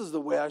 This is the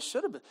way I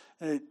should have been.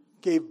 And it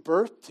gave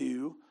birth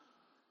to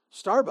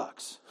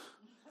Starbucks,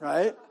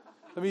 right?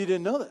 I mean, you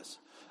didn't know this.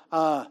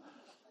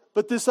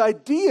 But this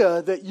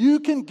idea that you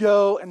can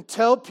go and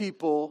tell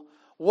people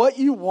what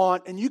you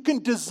want and you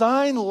can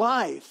design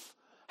life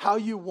how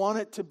you want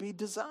it to be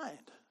designed.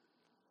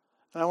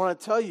 And I want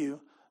to tell you,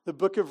 the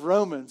book of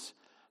Romans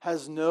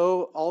has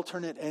no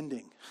alternate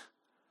ending.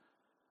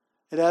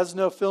 It has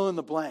no fill in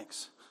the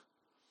blanks.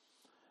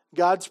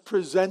 God's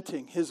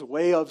presenting His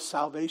way of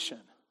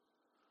salvation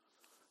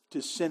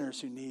to sinners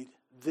who need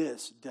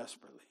this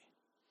desperately.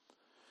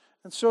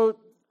 And so,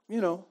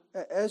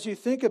 as you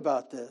think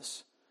about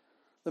this,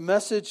 the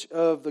message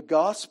of the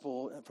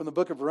gospel from the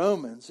book of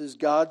Romans is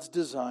God's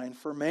design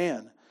for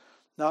man,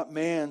 not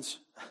man's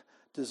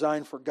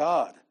design for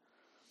God,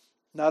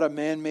 not a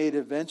man-made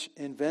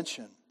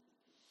invention.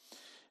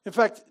 In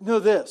fact, know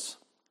this.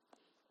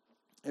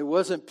 It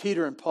wasn't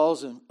Peter and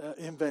Paul's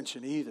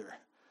invention either.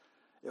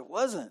 It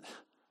wasn't.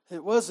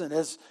 It wasn't.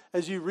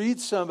 As you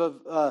read some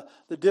of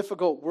the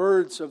difficult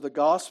words of the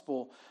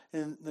gospel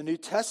in the New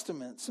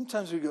Testament,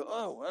 sometimes we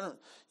go,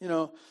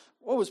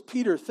 what was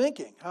Peter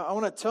thinking? I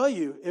want to tell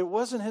you, it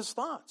wasn't his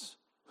thoughts.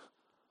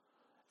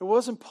 It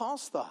wasn't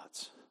Paul's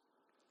thoughts.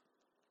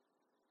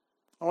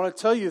 I want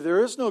to tell you,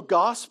 there's no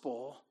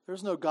gospel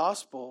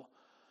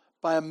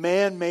by a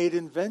man-made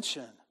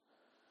invention.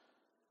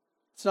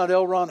 It's not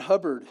L. Ron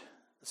Hubbard.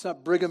 It's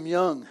not Brigham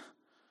Young.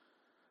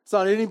 It's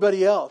not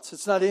anybody else.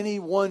 It's not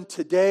anyone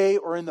today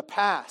or in the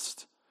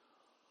past.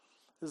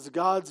 This is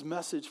God's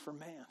message for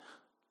man.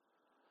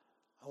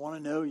 I want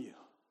to know you.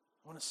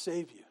 I want to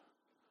save you.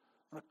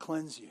 I want to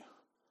cleanse you.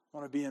 I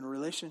want to be in a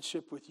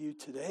relationship with you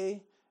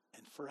today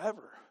and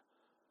forever.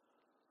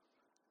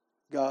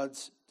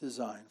 God's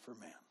design for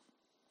man.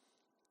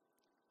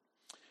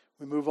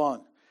 We move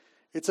on.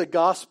 It's a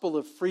gospel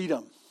of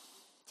freedom.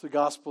 It's a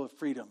gospel of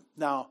freedom.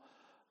 Now,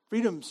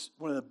 freedom's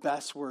one of the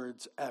best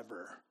words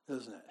ever,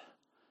 isn't it?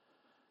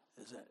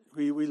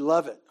 We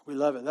love it. We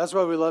love it. That's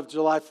why we love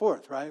July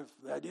 4th, right?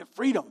 The idea of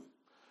freedom.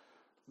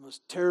 The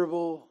most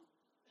terrible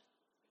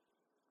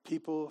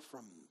people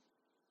from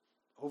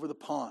over the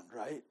pond,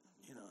 right?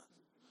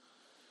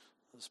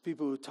 Those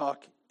people who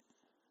talk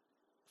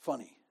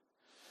funny,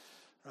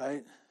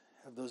 right?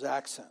 Have those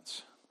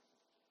accents.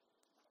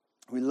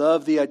 We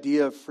love the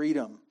idea of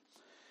freedom.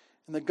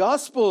 And the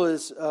gospel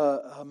is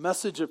a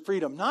message of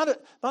freedom, not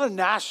a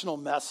national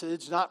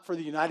message, not for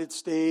the United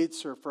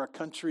States or for a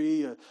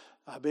country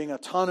being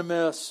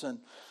autonomous and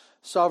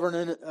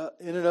sovereign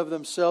in and of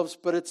themselves,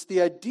 but it's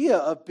the idea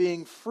of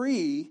being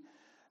free,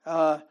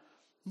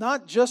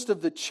 not just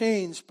of the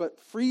chains, but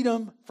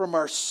freedom from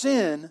our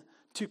sin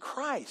to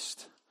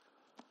Christ.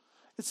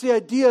 It's the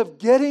idea of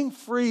getting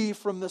free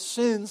from the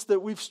sins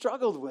that we've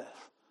struggled with.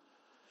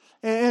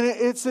 And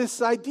it's this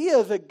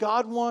idea that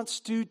God wants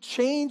to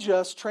change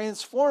us,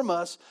 transform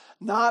us,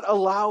 not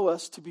allow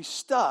us to be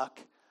stuck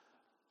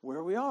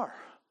where we are.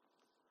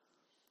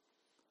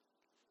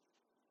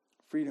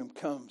 Freedom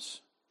comes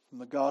from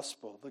the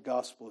gospel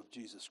of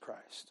Jesus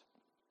Christ.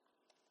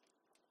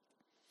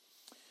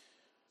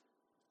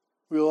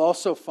 We will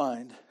also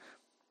find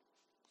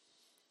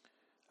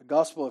a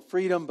gospel of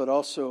freedom, but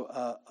also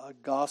a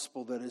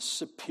gospel that is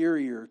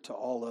superior to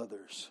all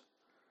others.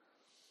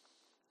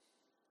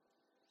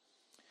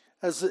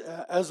 As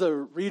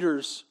the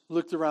readers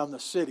looked around the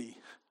city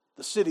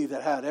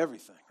that had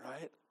everything,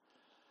 right?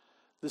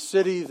 The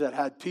city that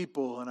had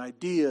people and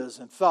ideas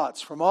and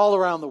thoughts from all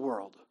around the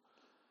world.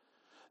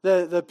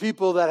 The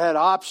people that had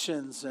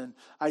options and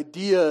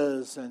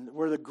ideas and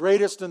were the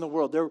greatest in the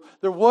world.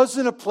 There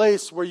wasn't a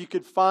place where you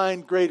could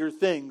find greater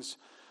things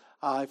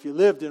if you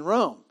lived in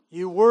Rome.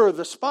 You were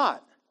the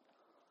spot.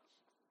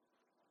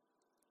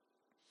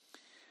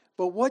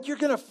 But what you're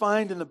going to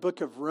find in the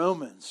book of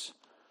Romans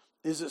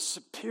is a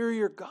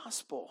superior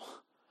gospel.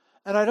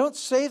 And I don't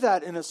say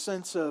that in a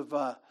sense of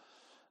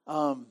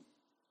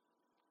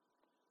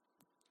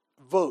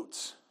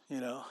votes,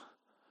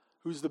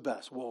 Who's the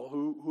best? Well,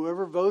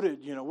 whoever voted,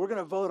 we're going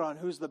to vote on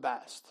who's the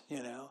best,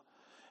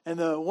 And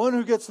the one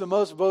who gets the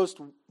most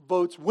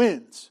votes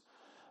wins.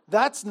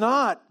 That's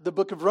not the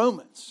book of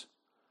Romans.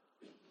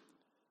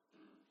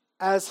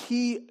 as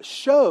he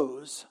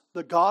shows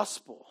the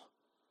gospel,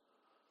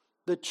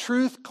 the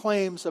truth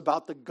claims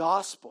about the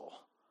gospel,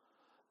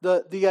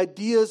 the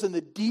ideas and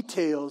the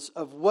details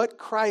of what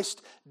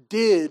Christ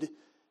did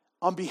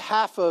on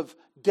behalf of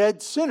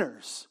dead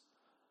sinners,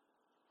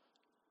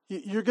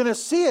 you're going to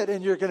see it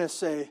and you're going to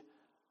say,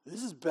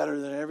 this is better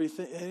than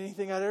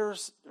anything I'd ever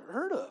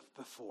heard of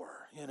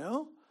before, you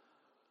know?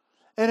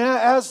 And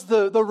as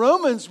the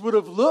Romans would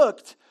have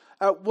looked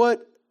at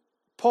what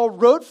Paul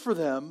wrote for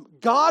them,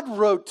 God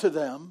wrote to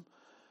them,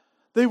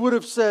 they would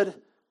have said,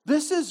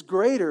 this is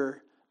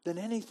greater than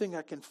anything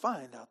I can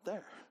find out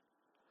there.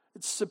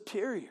 It's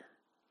superior.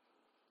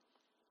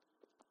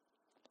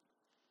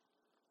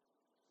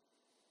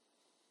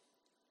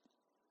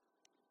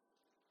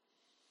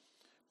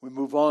 We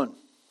move on.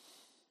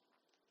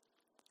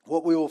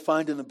 What we will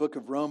find in the book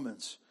of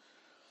Romans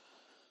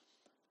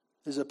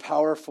is a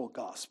powerful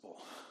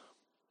gospel.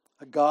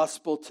 A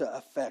gospel to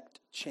effect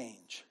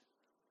change.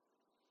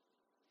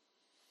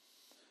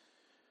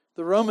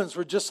 The Romans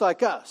were just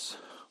like us.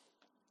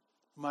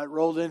 You might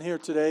roll in here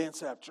today and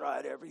say, I've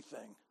tried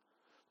everything.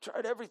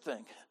 Tried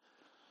everything.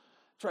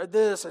 Tried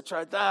this, I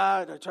tried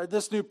that, I tried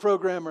this new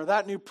program or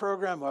that new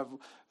program.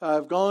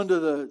 I've gone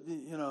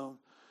to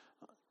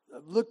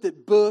I've looked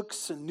at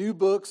books and new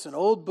books and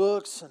old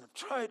books and I've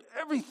tried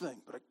everything,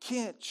 but I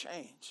can't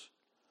change.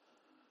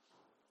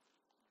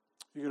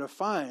 You're going to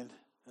find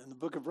in the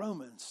book of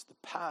Romans the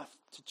path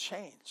to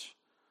change.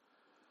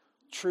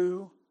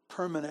 True,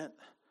 permanent,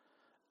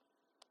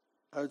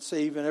 I would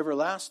say even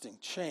everlasting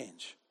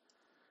change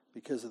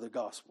because of the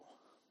gospel.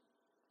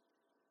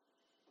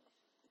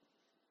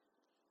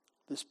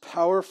 This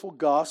powerful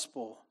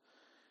gospel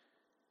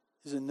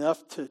is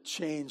enough to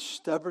change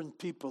stubborn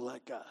people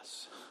like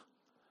us.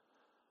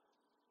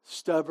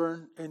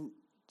 Stubborn, and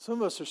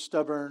some of us are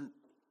stubborn,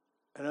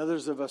 and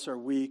others of us are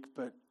weak,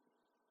 but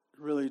it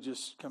really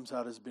just comes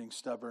out as being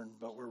stubborn,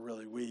 but we're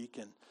really weak,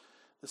 and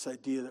this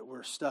idea that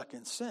we're stuck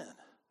in sin.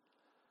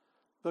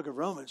 The book of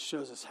Romans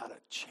shows us how to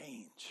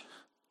change.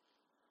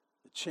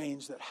 The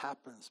change that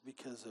happens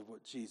because of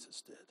what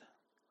Jesus did.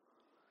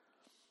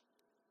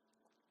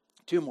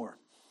 Two more.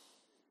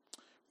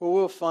 What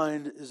we'll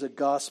find is a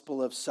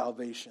gospel of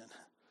salvation.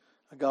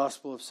 A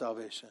gospel of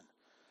salvation.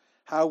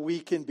 How we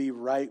can be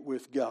right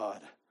with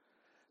God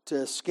to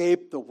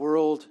escape the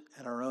world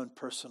and our own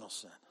personal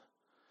sin.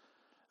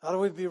 How do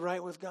we be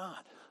right with God?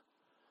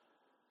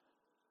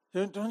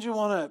 Don't you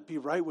want to be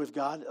right with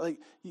God? Like,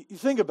 you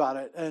think about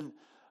it, and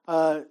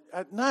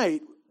at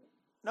night,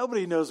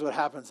 nobody knows what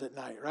happens at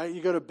night, right?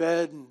 You go to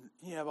bed and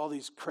you have all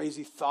these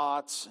crazy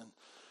thoughts and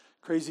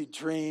crazy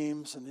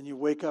dreams, and then you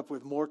wake up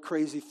with more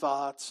crazy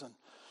thoughts. And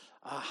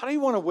how do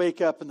you want to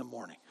wake up in the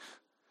morning?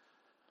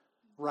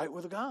 Right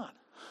with God.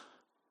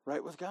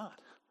 Right with God.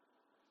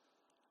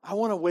 I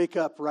want to wake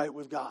up right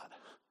with God.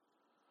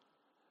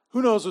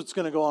 Who knows what's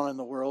going to go on in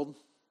the world?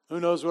 Who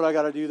knows what I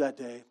got to do that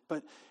day?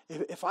 But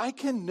if I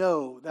can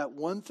know that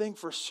one thing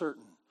for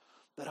certain,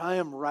 that I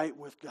am right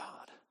with God,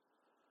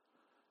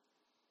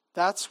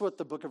 that's what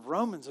the book of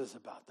Romans is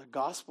about, the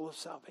gospel of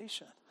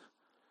salvation.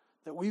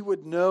 That we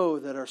would know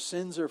that our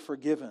sins are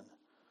forgiven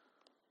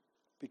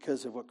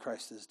because of what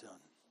Christ has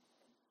done.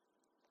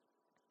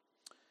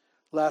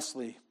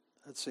 Lastly,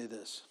 I'd say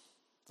this.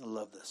 I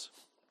love this.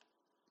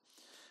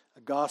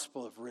 A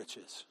gospel of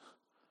riches.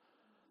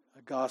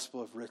 A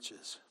gospel of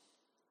riches.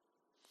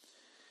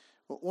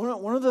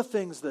 One of the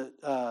things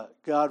that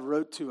God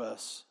wrote to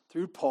us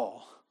through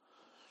Paul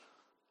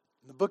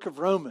in the book of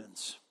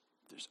Romans,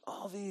 there's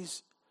all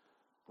these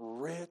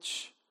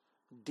rich,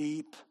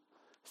 deep,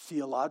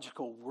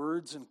 theological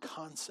words and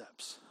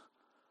concepts.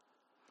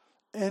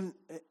 And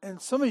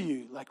some of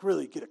you like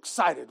really get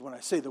excited when I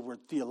say the word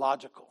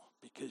theological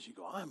because you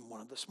go, I'm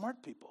one of the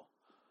smart people.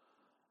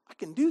 I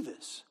can do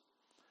this.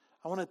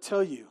 I want to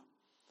tell you,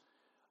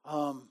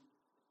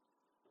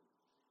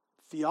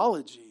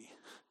 theology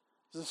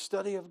is a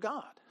study of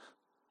God.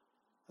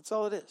 That's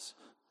all it is.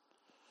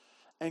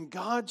 And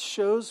God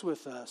shows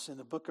with us in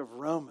the book of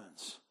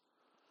Romans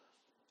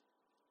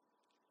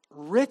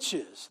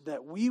riches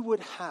that we would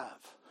have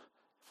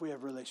if we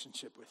have a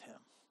relationship with Him.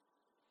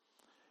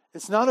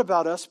 It's not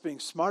about us being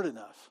smart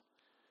enough.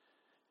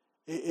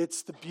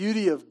 It's the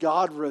beauty of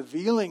God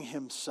revealing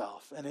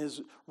Himself and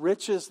His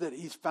riches that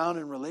He's found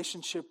in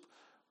relationship,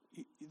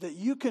 that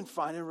you can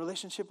find in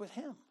relationship with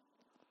Him.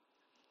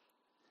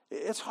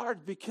 It's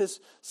hard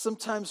because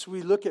sometimes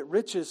we look at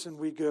riches and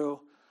we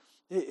go,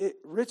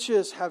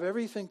 riches have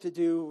everything to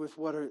do with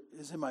what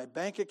is in my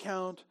bank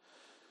account,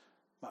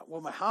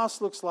 what my house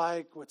looks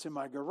like, what's in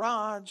my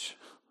garage,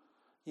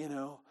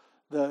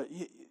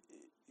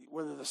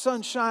 whether the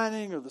sun's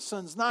shining or the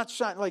sun's not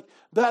shining. Like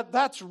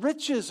that's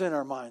riches in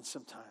our minds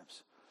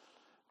sometimes.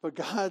 But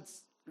God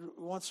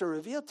wants to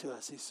reveal to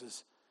us, He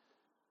says,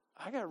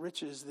 I got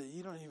riches that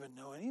you don't even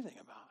know anything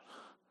about.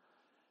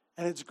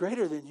 And it's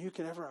greater than you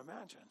can ever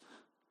imagine.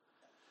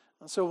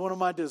 And so one of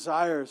my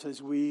desires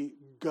as we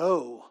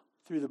go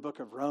through the book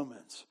of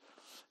Romans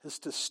is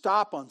to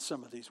stop on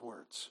some of these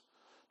words,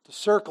 to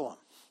circle them,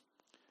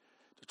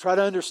 to try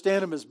to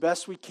understand them as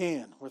best we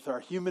can with our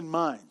human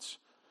minds,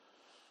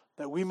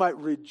 that we might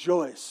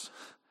rejoice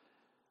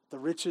the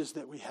riches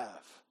that we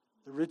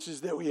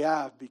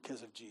have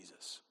because of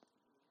Jesus.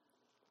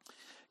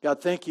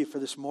 God, thank you for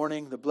this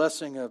morning, the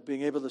blessing of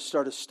being able to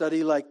start a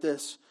study like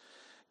this.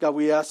 God,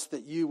 we ask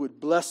that you would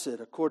bless it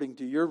according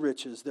to your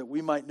riches, that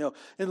we might know.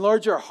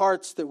 Enlarge our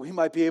hearts that we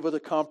might be able to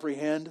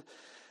comprehend.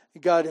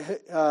 God,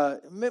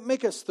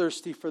 make us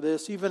thirsty for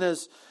this. Even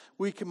as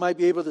we might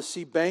be able to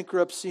see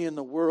bankruptcy in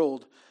the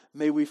world,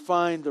 may we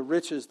find the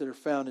riches that are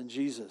found in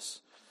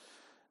Jesus.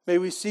 May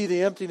we see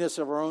the emptiness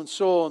of our own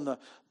soul and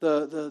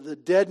the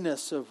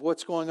deadness of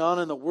what's going on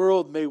in the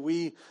world. May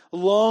we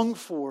long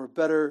for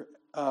better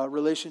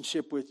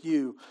relationship with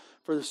you.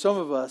 For some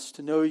of us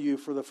to know you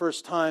for the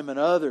first time, and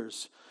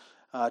others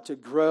to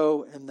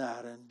grow in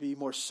that and be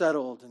more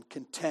settled and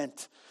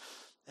content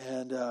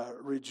and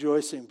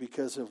rejoicing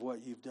because of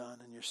what you've done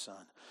in your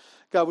Son.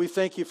 God, we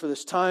thank you for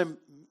this time.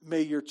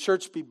 May your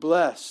church be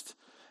blessed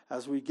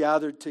as we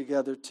gathered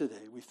together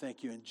today. We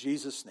thank you in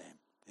Jesus' name.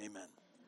 Amen.